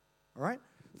 All right,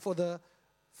 for the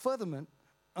furtherment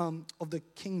of the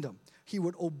kingdom, he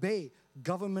would obey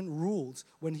government rules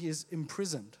when he is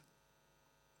imprisoned.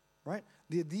 Right,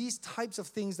 these types of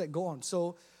things that go on.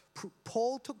 So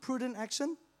Paul took prudent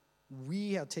action.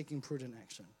 We are taking prudent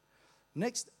action.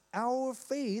 Next, our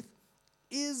faith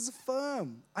is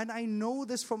firm. And I know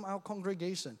this from our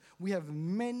congregation. We have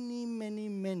many, many,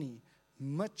 many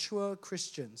mature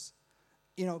Christians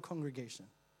in our congregation.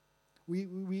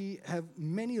 We have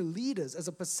many leaders. As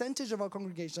a percentage of our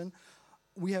congregation,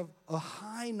 we have a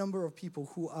high number of people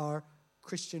who are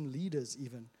Christian leaders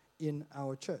even in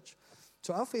our church.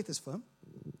 So our faith is firm.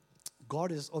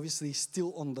 God is obviously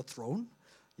still on the throne.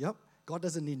 Yep. God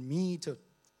doesn't need me to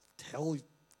tell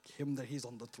him that he's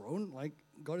on the throne. Like,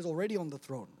 God is already on the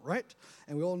throne, right?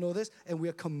 And we all know this. And we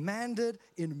are commanded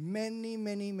in many,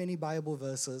 many, many Bible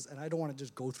verses, and I don't want to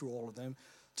just go through all of them,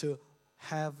 to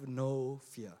have no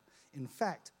fear. In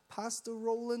fact, Pastor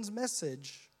Roland's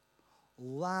message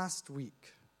last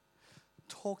week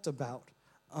talked about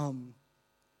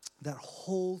that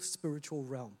whole spiritual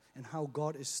realm and how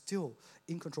God is still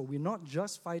in control. We're not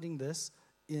just fighting this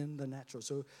in the natural.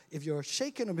 So if you're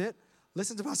shaken a bit,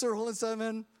 listen to Pastor Roland's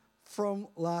sermon from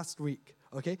last week,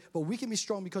 okay? But we can be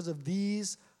strong because of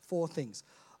these 4 things.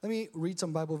 Let me read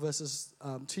some Bible verses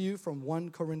to you from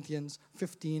 1 Corinthians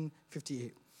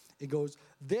 15:58. It goes,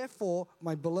 "Therefore,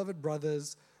 my beloved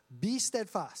brothers, be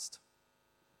steadfast,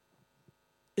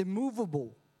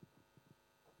 immovable,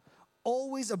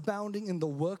 always abounding in the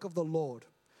work of the Lord,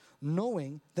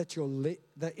 knowing that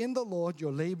that in the Lord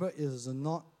your labor is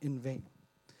not in vain."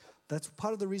 That's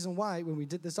part of the reason why when we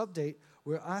did this update,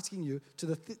 we're asking you to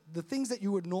the things that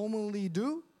you would normally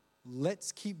do,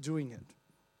 let's keep doing it.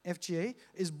 FGA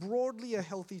is broadly a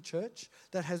healthy church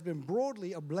that has been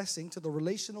broadly a blessing to the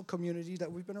relational community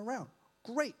that we've been around.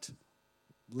 Great.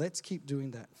 Let's keep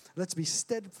doing that. Let's be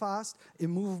steadfast,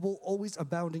 immovable, always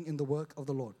abounding in the work of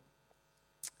the Lord.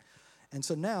 And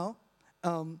so now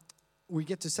we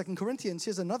get to 2 Corinthians.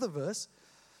 Here's another verse.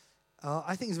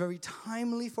 I think it's very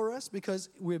timely for us because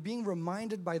we're being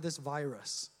reminded by this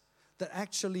virus that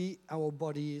actually our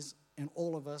bodies and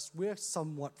all of us, we're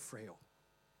somewhat frail.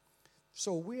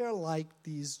 So we are like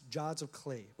these jars of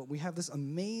clay, but we have this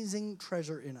amazing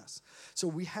treasure in us. So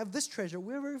we have this treasure.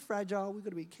 We're very fragile. We've got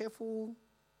to be careful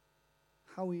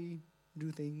how we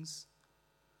do things.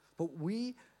 But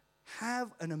we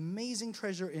have an amazing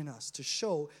treasure in us to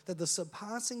show that the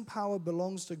surpassing power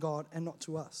belongs to God and not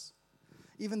to us.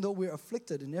 Even though we're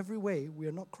afflicted in every way, we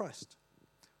are not crushed.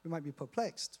 We might be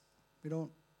perplexed. We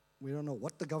don't know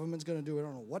what the government's going to do. We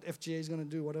don't know what FGA is going to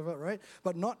do, whatever, right?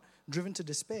 But not driven to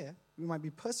despair. We might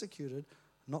be persecuted,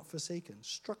 not forsaken,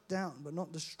 struck down, but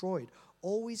not destroyed,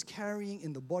 always carrying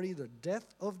in the body the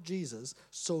death of Jesus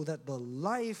so that the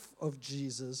life of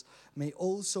Jesus may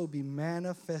also be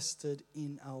manifested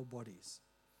in our bodies.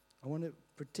 I want to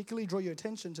particularly draw your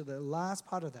attention to the last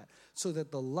part of that, so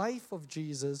that the life of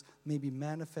Jesus may be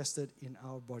manifested in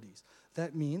our bodies.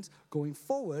 That means going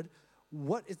forward,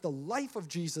 what is the life of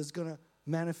Jesus going to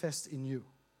manifest in you?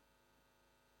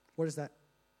 What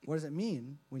does it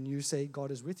mean when you say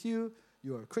God is with you,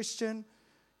 you're a Christian,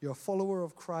 you're a follower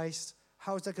of Christ?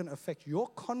 How is that going to affect your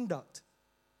conduct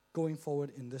going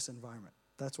forward in this environment?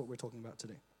 That's what we're talking about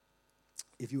today.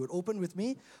 If you would open with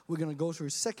me, we're going to go through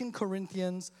 2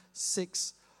 Corinthians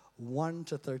 6, 1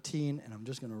 to 13, and I'm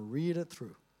just going to read it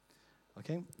through.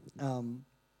 Okay?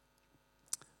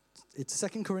 It's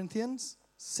 2 Corinthians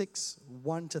 6,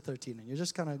 1 to 13, and you're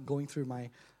just kind of going through my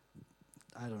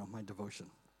devotion.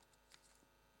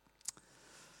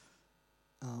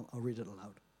 I'll read it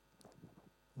aloud.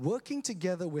 "Working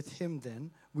together with him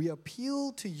then, we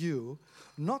appeal to you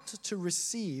not to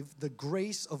receive the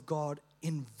grace of God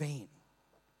in vain."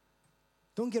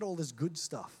 Don't get all this good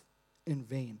stuff in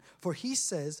vain. For he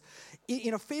says,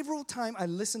 "In a favorable time I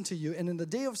listened to you, and in the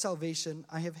day of salvation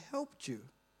I have helped you.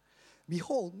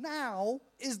 Behold, now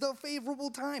is the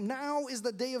favorable time. Now is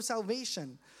the day of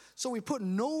salvation. So we put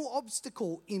no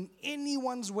obstacle in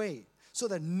anyone's way, so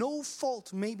that no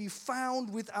fault may be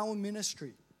found with our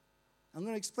ministry." I'm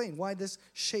going to explain why this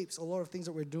shapes a lot of things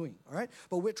that we're doing, all right?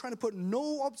 But we're trying to put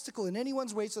no obstacle in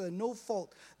anyone's way so that no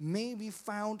fault may be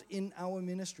found in our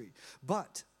ministry.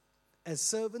 But as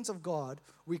servants of God,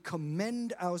 we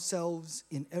commend ourselves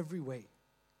in every way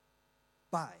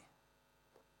by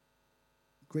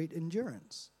great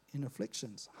endurance in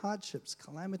afflictions, hardships,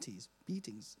 calamities,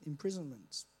 beatings,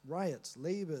 imprisonments, riots,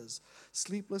 labors,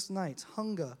 sleepless nights,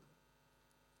 hunger.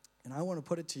 And I want to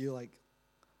put it to you like,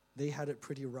 they had it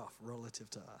pretty rough relative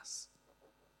to us.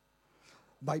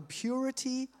 By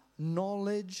purity,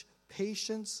 knowledge,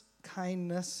 patience,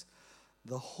 kindness,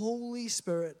 the Holy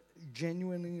Spirit,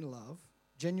 genuine love,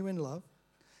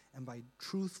 and by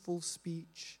truthful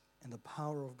speech and the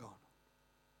power of God.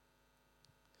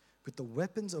 With the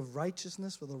weapons of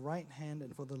righteousness for the right hand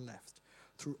and for the left,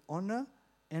 through honor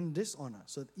and dishonor.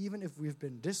 So that even if we've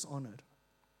been dishonored,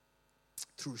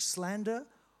 through slander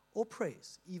or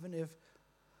praise, even if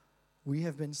we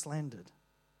have been slandered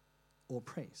or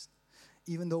praised.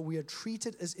 Even though we are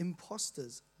treated as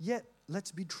impostors, yet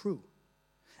let's be true.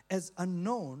 As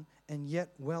unknown and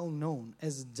yet well known.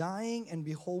 As dying and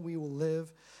behold we will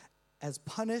live. As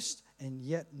punished and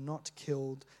yet not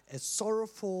killed. As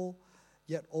sorrowful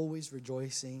yet always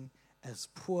rejoicing. As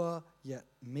poor yet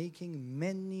making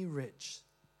many rich.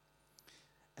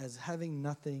 As having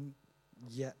nothing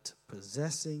yet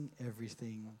possessing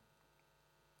everything.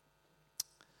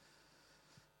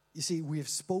 You see, we have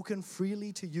spoken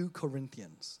freely to you,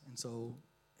 Corinthians. And so,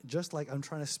 just like I'm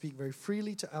trying to speak very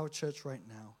freely to our church right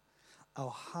now, our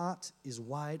heart is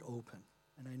wide open.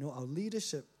 And I know our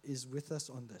leadership is with us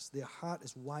on this. Their heart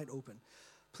is wide open.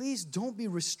 Please don't be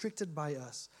restricted by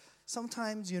us.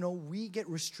 Sometimes, we get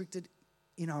restricted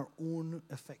in our own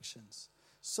affections.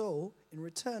 So, in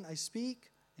return, I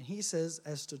speak, and he says,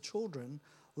 as to children,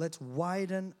 let's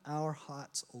widen our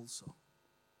hearts also.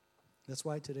 That's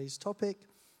why today's topic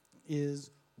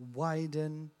is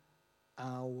widen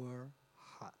our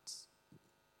hearts.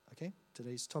 Okay?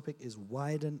 Today's topic is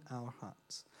widen our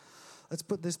hearts. Let's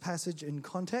put this passage in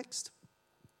context.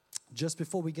 Just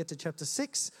before we get to chapter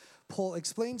 6, Paul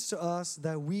explains to us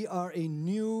that we are a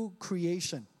new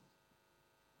creation.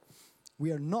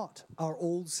 We are not our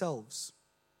old selves.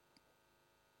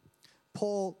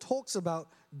 Paul talks about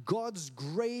God's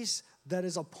grace that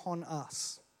is upon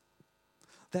us.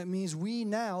 That means we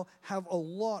now have a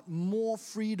lot more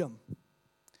freedom.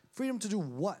 Freedom to do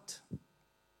what?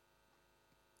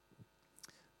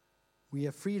 We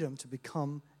have freedom to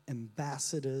become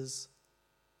ambassadors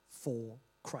for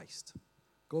Christ.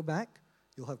 Go back.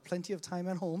 You'll have plenty of time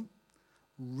at home.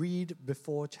 Read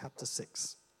before chapter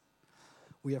 6.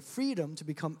 We have freedom to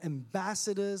become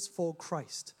ambassadors for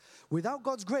Christ. Without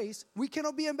God's grace, we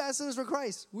cannot be ambassadors for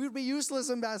Christ. We would be useless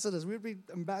ambassadors. We would be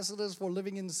ambassadors for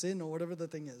living in sin or whatever the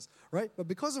thing is, right? But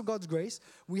because of God's grace,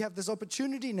 we have this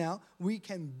opportunity now. We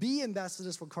can be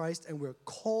ambassadors for Christ, and we're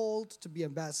called to be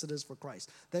ambassadors for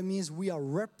Christ. That means we are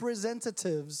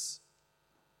representatives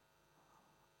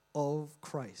of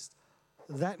Christ.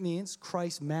 That means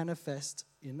Christ manifest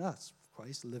in us.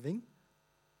 Christ living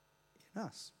in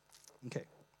us. Okay,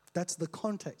 that's the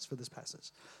context for this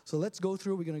passage. So let's go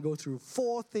through. We're going to go through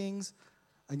 4 things.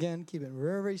 Again, keep it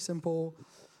very, very simple.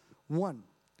 1,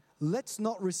 let's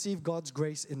not receive God's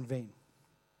grace in vain.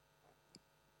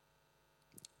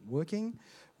 Working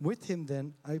with him,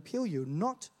 then, I appeal you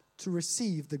not to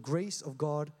receive the grace of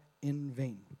God in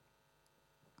vain.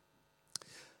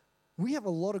 We have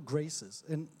a lot of graces,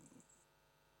 and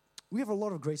we have a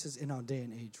lot of graces in our day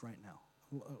and age right now.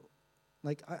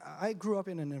 Like, I grew up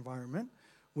in an environment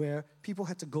where people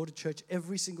had to go to church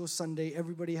every single Sunday.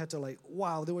 Everybody had to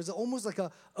there was almost like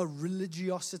a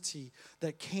religiosity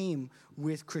that came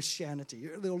with Christianity.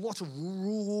 There were lots of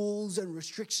rules and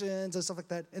restrictions and stuff like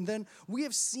that. And then we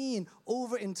have seen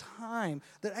over in time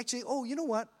that actually, you know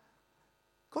what?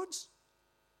 God's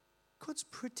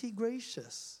pretty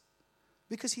gracious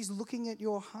because he's looking at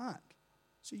your heart.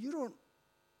 So you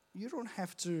don't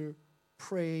have to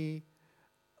pray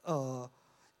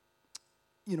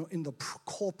in the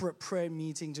corporate prayer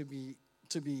meeting to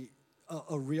be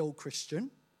a real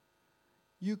Christian.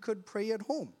 You could pray at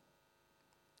home,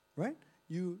 right?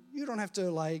 You don't have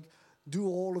to do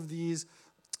all of these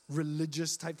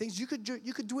religious type things. You could do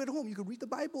it at home. You could read the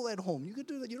Bible at home. You could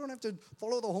do that. You don't have to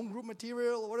follow the home group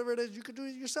material or whatever it is. You could do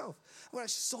it yourself. Well,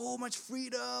 so much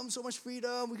freedom.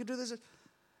 We could do this. Do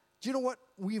you know what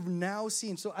we've now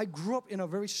seen? So I grew up in a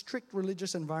very strict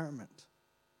religious environment.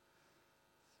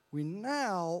 We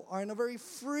now are in a very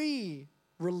free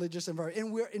religious environment.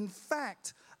 And we're, in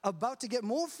fact, about to get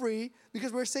more free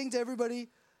because we're saying to everybody,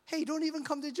 hey, don't even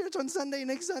come to church on Sunday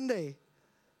next Sunday.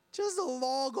 Just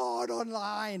log on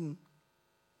online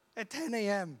at 10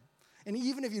 a.m. And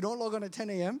even if you don't log on at 10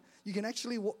 a.m., you can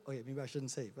actually, maybe I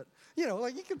shouldn't say, but, you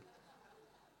can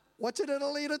watch it at a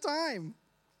later time.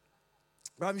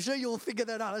 But I'm sure you'll figure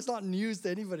that out. It's not news to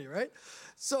anybody, right?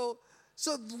 So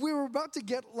we were about to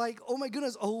get oh my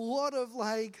goodness, a lot of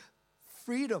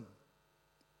freedom.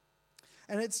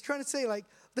 And it's trying to say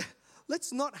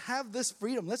let's not have this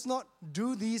freedom. Let's not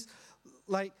do these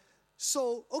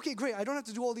okay, great. I don't have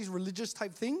to do all these religious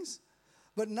type things.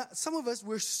 But some of us,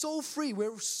 we're so free.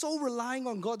 We're so relying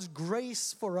on God's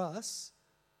grace for us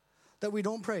that we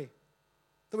don't pray,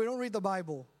 that we don't read the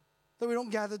Bible, that we don't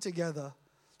gather together,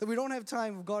 that we don't have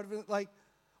time with God.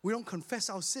 We don't confess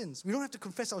our sins. We don't have to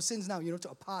confess our sins now, to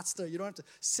a pastor. You don't have to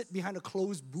sit behind a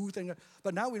closed booth.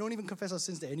 But now we don't even confess our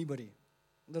sins to anybody,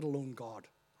 let alone God.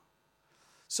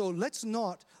 So let's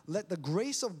not let the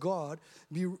grace of God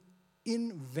be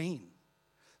in vain.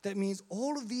 That means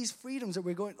all of these freedoms that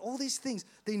we're going, all these things,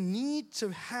 they need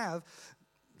to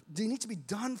be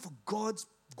done for God's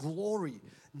glory.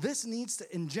 This needs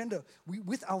to engender.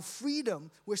 With our freedom,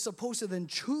 we're supposed to then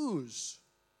choose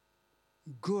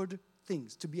good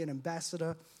things, to be an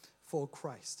ambassador for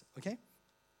Christ, okay?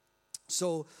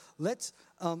 So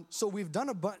we've done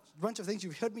a bunch of things.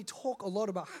 You've heard me talk a lot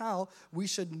about how we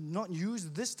should not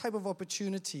use this type of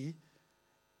opportunity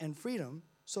and freedom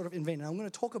sort of in vain. And I'm going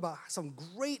to talk about some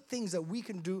great things that we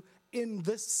can do in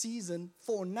this season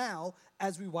for now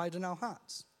as we widen our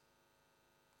hearts.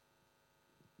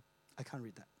 I can't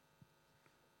read that.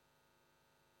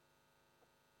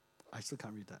 I still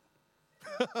can't read that.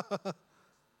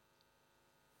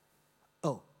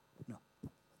 Oh, no.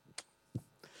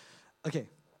 Okay.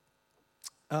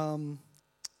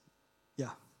 Yeah,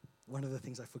 one of the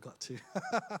things I forgot to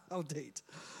update.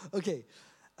 Okay.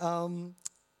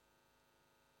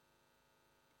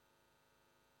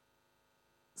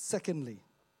 Secondly,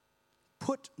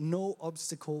 put no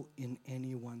obstacle in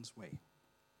anyone's way.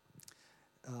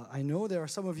 I know there are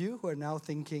some of you who are now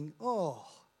thinking, oh,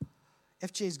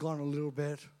 FJ's gone a little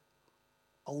bit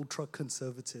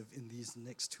ultra-conservative in these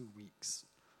next 2 weeks.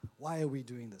 Why are we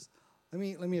doing this? Let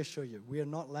me assure you, we are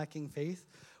not lacking faith.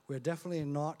 We're definitely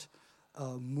not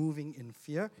moving in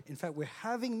fear. In fact, we're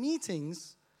having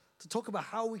meetings to talk about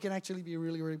how we can actually be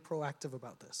really, really proactive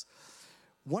about this.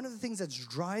 One of the things that's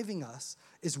driving us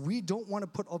is we don't want to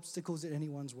put obstacles in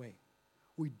anyone's way.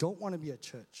 We don't want to be a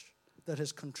church that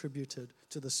has contributed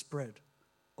to the spread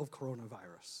of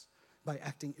coronavirus by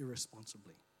acting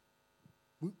irresponsibly.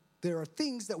 There are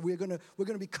things that we're going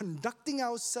to be conducting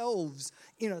ourselves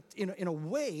in a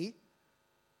way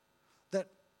that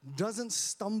doesn't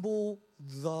stumble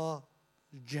the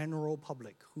general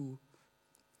public who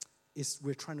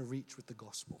we're trying to reach with the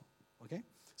gospel. Okay?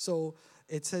 So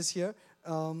it says here,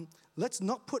 let's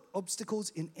not put obstacles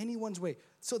in anyone's way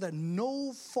so that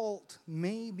no fault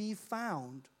may be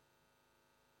found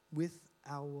with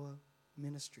our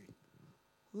ministry.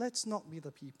 Let's not be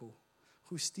the people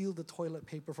who steal the toilet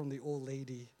paper from the old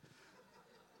lady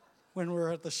when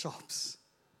we're at the shops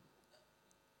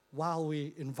while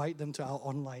we invite them to our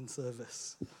online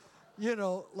service.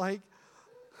 There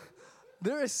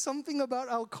is something about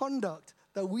our conduct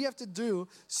that we have to do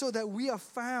so that we are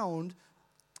found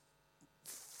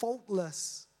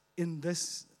faultless in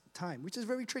this time, which is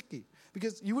very tricky.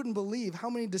 Because you wouldn't believe how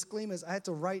many disclaimers I had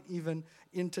to write even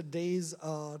in today's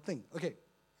thing. Okay.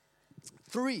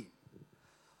 3,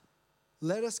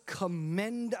 let us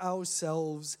commend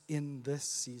ourselves in this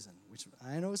season, which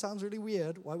I know sounds really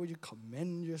weird. Why would you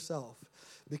commend yourself?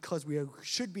 Because we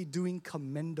should be doing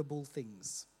commendable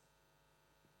things.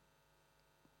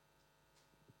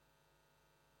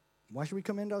 Why should we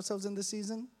commend ourselves in this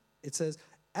season? It says,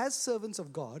 as servants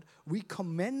of God, we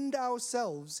commend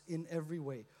ourselves in every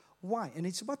way. Why? And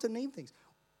it's about to name things.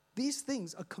 These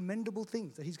things are commendable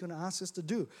things that he's going to ask us to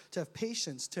do. To have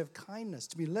patience, to have kindness,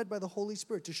 to be led by the Holy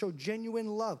Spirit, to show genuine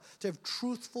love, to have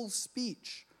truthful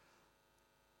speech.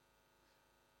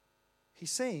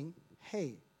 He's saying,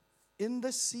 hey, in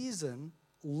this season,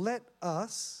 let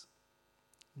us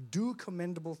do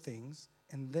commendable things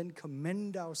and then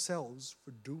commend ourselves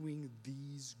for doing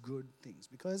these good things.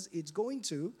 Because it's going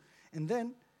to, and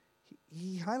then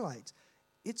he highlights,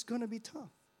 it's going to be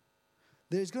tough.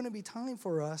 There's going to be time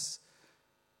for us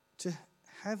to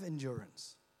have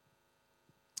endurance.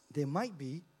 There might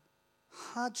be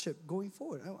hardship going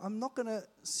forward. I'm not going to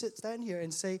stand here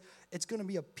and say it's going to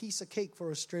be a piece of cake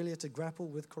for Australia to grapple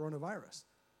with coronavirus.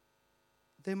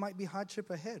 There might be hardship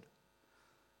ahead.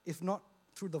 If not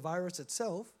through the virus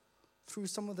itself, through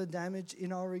some of the damage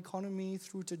in our economy,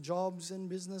 through to jobs and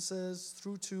businesses,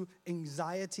 through to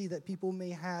anxiety that people may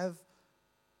have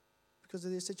because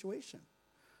of their situation.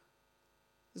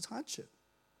 There's hardship.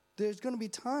 There's going to be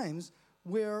times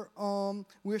where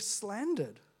we're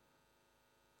slandered.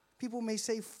 People may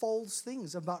say false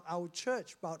things about our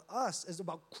church, about us, as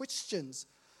about Christians.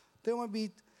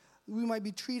 We might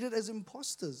be treated as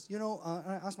imposters.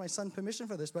 I asked my son permission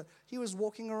for this, but he was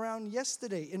walking around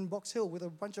yesterday in Box Hill with a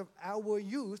bunch of our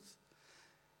youth,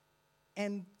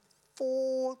 and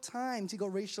 4 times he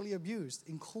got racially abused,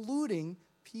 including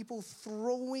people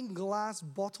throwing glass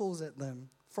bottles at them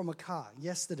from a car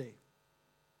yesterday.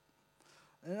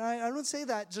 And I don't say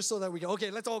that just so that we go,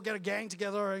 okay, let's all get a gang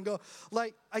together and go.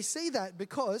 I say that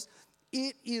because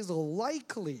it is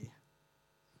likely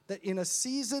that in a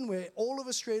season where all of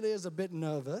Australia is a bit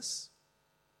nervous,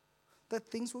 that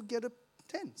things will get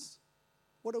tense.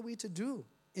 What are we to do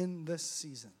in this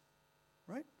season,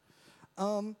 right?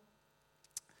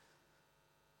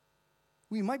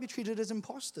 We might be treated as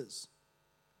imposters,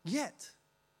 yet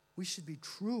we should be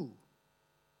true.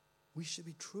 We should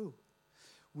be true.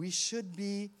 We should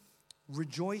be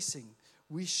rejoicing.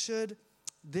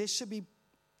 There should be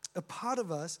a part of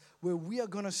us where we are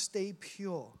going to stay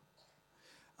pure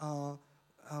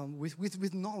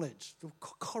with knowledge,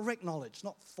 correct knowledge,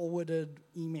 not forwarded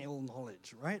email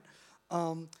knowledge, right?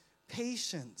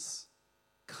 Patience,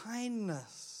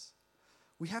 kindness.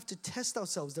 We have to test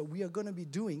ourselves that we are going to be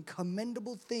doing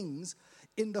commendable things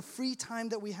in the free time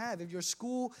that we have. If your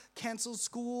school cancels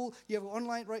school, you have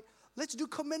online, right? Let's do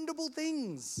commendable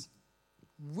things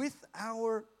with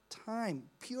our time.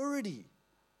 Purity.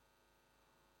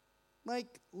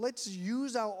 Let's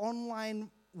use our online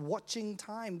watching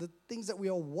time, the things that we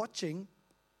are watching.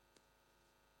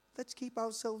 Let's keep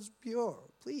ourselves pure,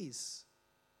 please.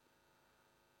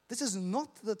 This is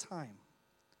not the time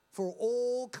for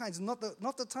all kinds, not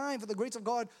the time for the grace of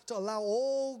God to allow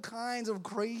all kinds of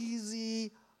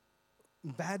crazy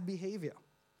bad behavior,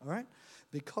 all right?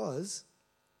 Because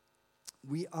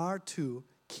we are to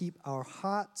keep our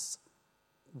hearts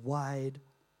wide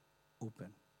open.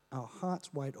 Our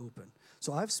hearts wide open.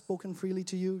 So I've spoken freely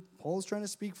to you. Paul's trying to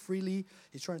speak freely.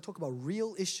 He's trying to talk about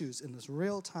real issues in this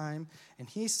real time. And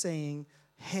he's saying,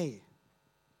 hey,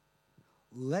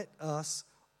 let us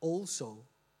also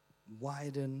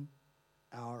widen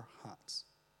our hearts.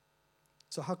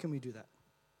 So how can we do that?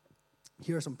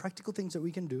 Here are some practical things that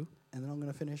we can do, and then I'm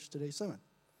going to finish today's sermon.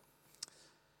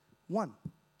 One,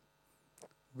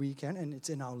 we can, and it's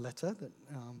in our letter that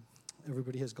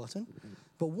everybody has gotten,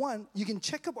 but one, you can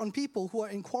check up on people who are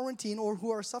in quarantine or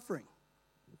who are suffering.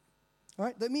 All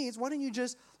right? That means, why don't you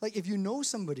just, like, if you know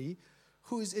somebody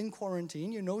who's in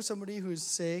quarantine, you know somebody who's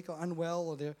sick or unwell,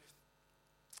 or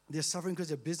they're suffering because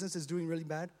their business is doing really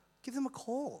bad, give them a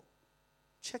call.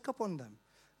 Check up on them.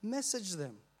 Message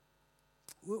them.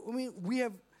 We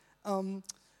have,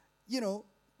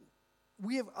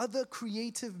 we have other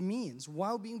creative means.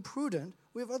 While being prudent,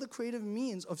 we have other creative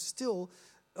means of still,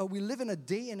 we live in a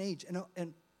day and age,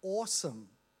 an awesome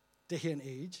day and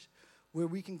age, where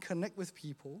we can connect with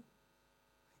people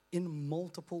in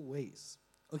multiple ways.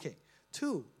 Okay,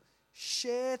 2,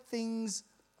 share things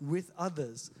with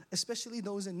others, especially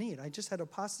those in need. I just had a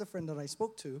pastor friend that I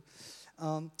spoke to,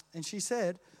 and she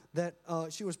said that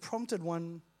she was prompted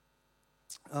one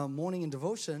morning in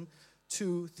devotion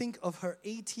to think of her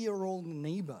 80-year-old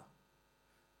neighbor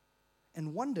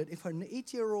and wondered if her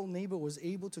 80-year-old neighbor was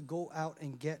able to go out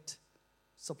and get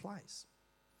supplies.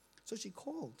 So she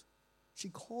called. She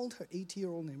called her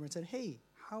 80-year-old neighbor and said, hey,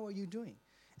 how are you doing?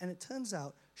 And it turns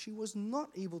out she was not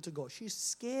able to go. She's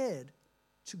scared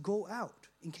to go out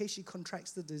in case she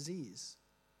contracts the disease,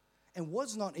 and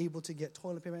was not able to get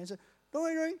toilet paper. And said, don't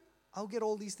worry, I'll get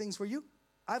all these things for you.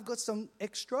 I've got some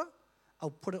extra. I'll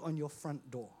put it on your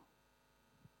front door.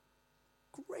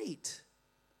 Great.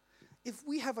 If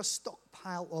we have a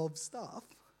stockpile of stuff,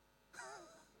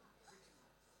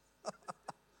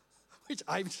 which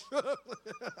I'm sure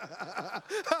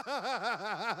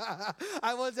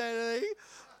I won't say anything,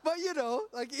 but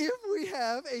like if we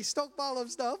have a stockpile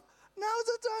of stuff, now's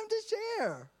the time to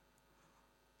share.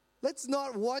 Let's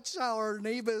not watch our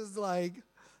neighbors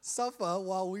suffer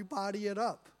while we party it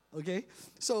up, okay?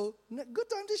 So good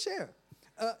time to share.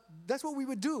 That's what we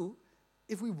would do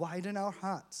if we widen our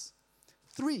hearts.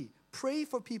 3, pray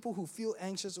for people who feel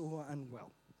anxious or who are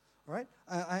unwell. All right?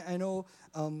 I know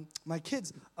my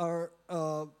kids are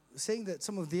saying that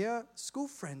some of their school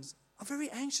friends are very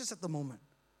anxious at the moment,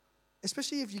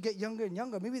 especially if you get younger and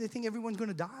younger. Maybe they think everyone's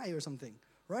going to die or something,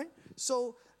 right?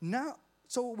 So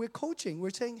we're coaching.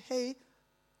 We're saying, hey,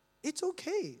 it's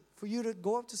okay for you to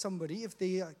go up to somebody if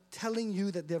they are telling you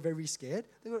that they're very scared.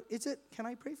 They go, can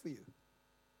I pray for you?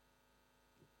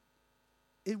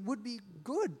 It would be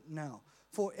good now.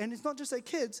 And it's not just like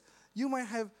kids. You might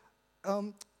have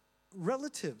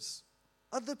relatives,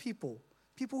 other people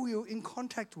who you're in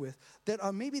contact with that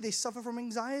are maybe they suffer from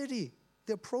anxiety.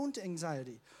 They're prone to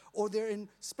anxiety. Or they're in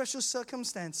special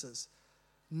circumstances.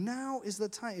 Now is the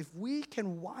time. If we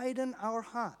can widen our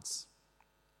hearts,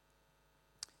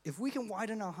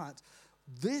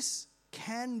 this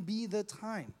can be the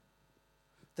time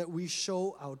that we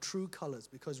show our true colors,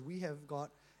 because we have got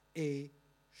a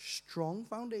strong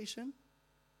foundation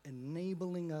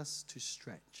enabling us to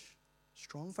stretch.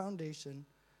 Strong foundation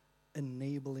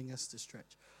enabling us to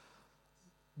stretch.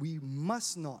 We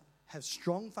must not have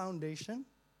strong foundation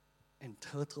and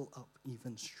turtle up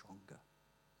even stronger.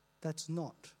 That's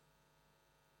not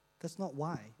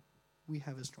why we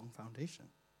have a strong foundation.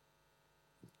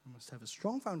 We must have a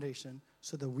strong foundation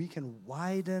so that we can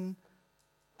widen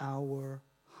our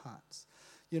hearts.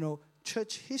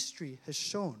 Church history has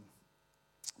shown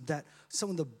that some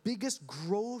of the biggest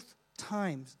growth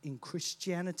times in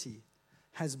Christianity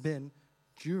has been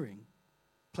during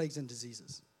plagues and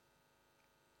diseases,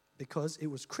 because it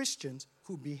was Christians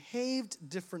who behaved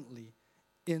differently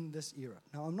in this era.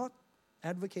 Now, I'm not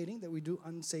advocating that we do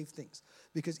unsafe things,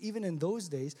 because even in those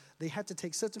days, they had to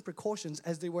take certain precautions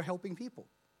as they were helping people.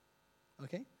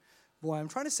 Okay? But what I'm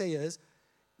trying to say is,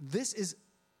 this is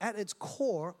at its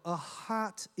core a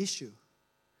heart issue.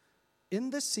 In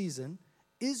this season,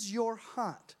 is your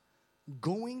heart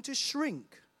going to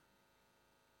shrink?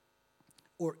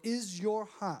 Or is your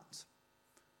heart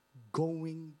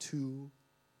going to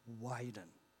widen?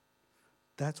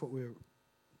 That's what we've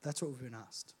been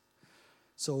asked.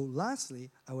 So lastly,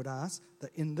 I would ask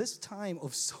that in this time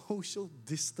of social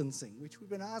distancing, which we've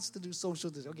been asked to do social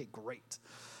distancing, okay, great.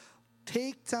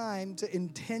 Take time to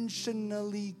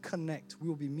intentionally connect. We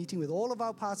will be meeting with all of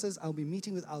our pastors. I'll be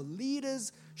meeting with our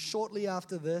leaders shortly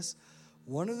after this.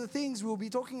 One of the things we'll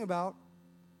be talking about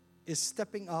is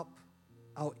stepping up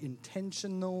our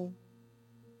intentional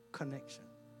connection.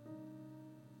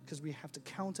 Because we have to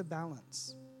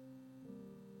counterbalance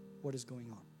what is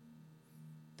going on.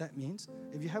 That means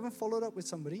if you haven't followed up with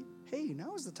somebody, hey,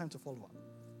 now is the time to follow up.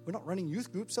 We're not running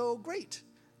youth groups, so great.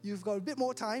 You've got a bit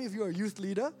more time. If you're a youth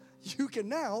leader, you can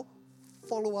now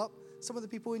follow up some of the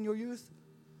people in your youth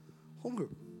home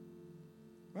group,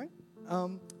 right?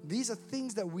 These are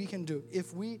things that we can do. It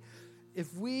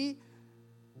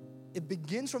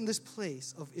begins from this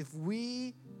place of if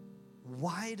we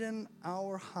widen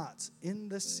our hearts in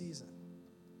this season,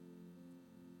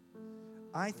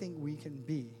 I think we can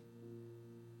be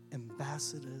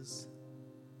ambassadors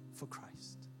for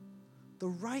Christ. The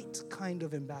right kind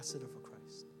of ambassador for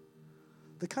Christ.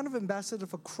 The kind of ambassador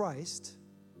for Christ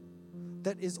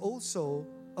that is also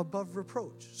above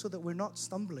reproach, so that we're not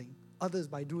stumbling others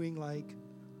by doing like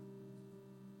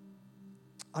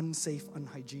unsafe,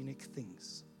 unhygienic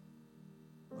things.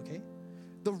 Okay?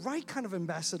 The right kind of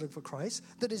ambassador for Christ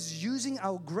that is using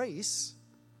our grace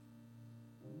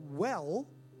well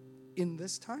in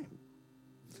this time.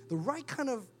 The right kind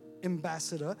of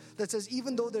ambassador that says,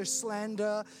 even though there's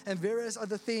slander and various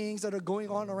other things that are going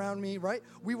on around me, right?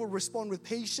 We will respond with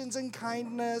patience and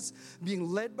kindness, being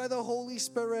led by the Holy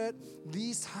Spirit,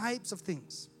 these types of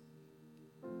things.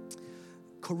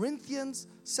 2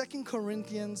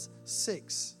 Corinthians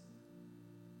 6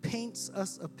 paints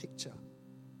us a picture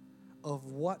of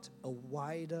what a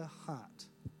wider heart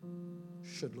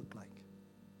should look like.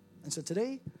 And so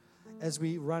today, as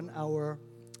we run our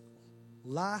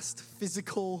last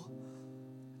physical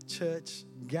church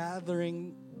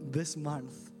gathering this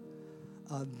month,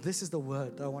 this is the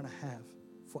word that I want to have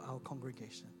for our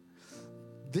congregation.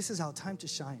 This is our time to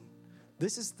shine.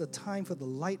 This is the time for the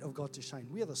light of God to shine.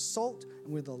 We are the salt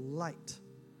and we're the light.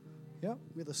 Yeah,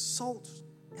 we're the salt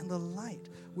and the light.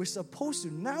 We're supposed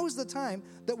to. Now is the time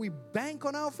that we bank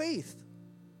on our faith.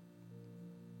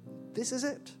 This is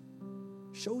it.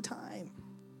 Showtime.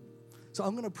 So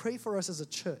I'm going to pray for us as a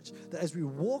church that as we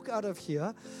walk out of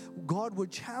here, God would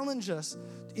challenge us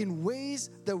in ways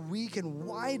that we can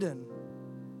widen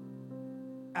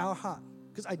our heart.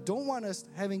 Because I don't want us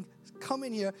having come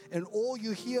in here and all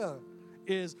you hear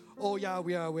is, oh yeah,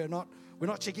 we're not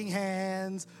shaking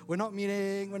hands, we're not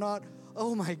meeting, we're not,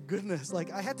 oh my goodness.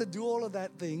 Like I had to do all of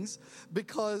that things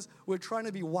because we're trying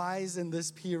to be wise in this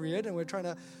period and we're trying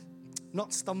to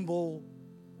not stumble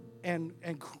and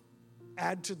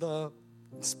add to the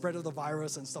spread of the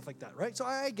virus and stuff like that, right? So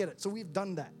I get it. So we've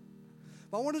done that.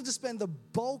 But I wanted to spend the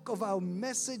bulk of our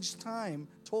message time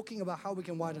talking about how we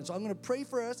can widen. So I'm going to pray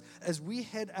for us as we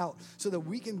head out so that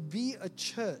we can be a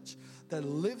church that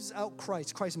lives out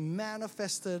Christ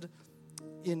manifested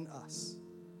in us.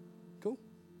 Cool?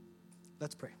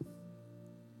 Let's pray.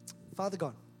 Father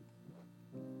God,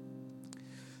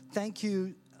 thank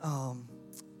you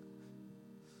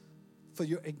for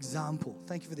your example.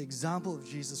 Thank you for the example of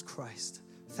Jesus Christ.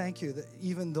 Thank you that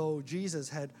even though Jesus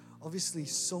had obviously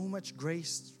so much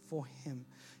grace for him,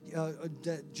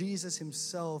 that Jesus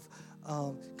himself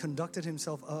conducted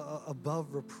himself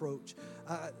above reproach,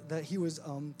 that he was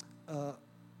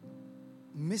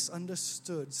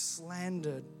misunderstood,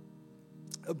 slandered,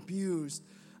 abused,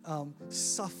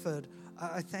 suffered.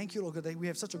 I thank you, Lord God, that we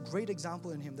have such a great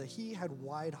example in him, that he had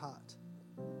wide heart,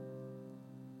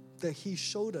 that he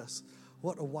showed us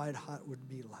what a wide heart would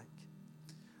be like.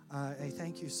 I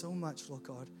thank you so much, Lord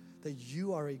God, that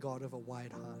you are a God of a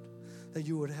wide heart, that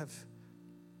you would have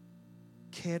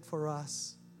cared for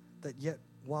us, that yet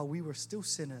while we were still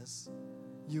sinners,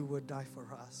 you would die for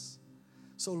us.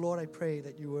 So Lord, I pray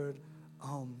that you would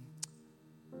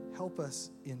help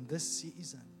us in this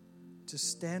season to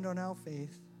stand on our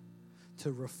faith,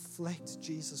 to reflect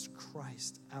Jesus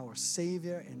Christ, our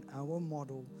Savior and our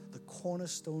model, the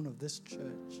cornerstone of this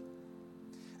church,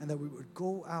 and that we would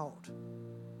go out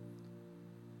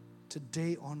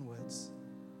today onwards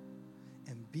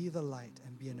and be the light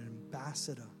and be an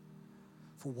ambassador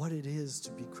for what it is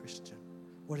to be Christian,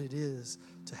 what it is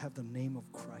to have the name of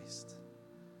Christ.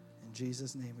 In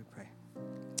Jesus' name we pray.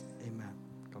 Amen.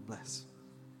 God bless.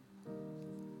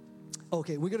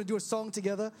 Okay, we're going to do a song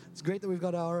together. It's great that we've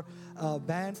got our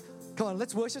band. Come on,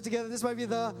 let's worship together. This might be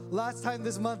the last time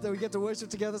this month that we get to worship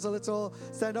together, so let's all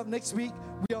stand up. Next week,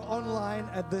 we are online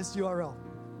at this URL.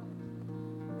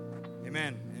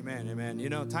 Amen, amen, amen. You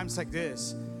know, times like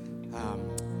this,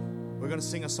 we're going to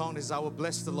sing a song. This is, I will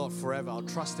bless the Lord forever. I'll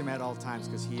trust him at all times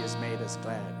because he has made us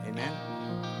glad.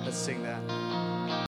 Amen? Let's sing that.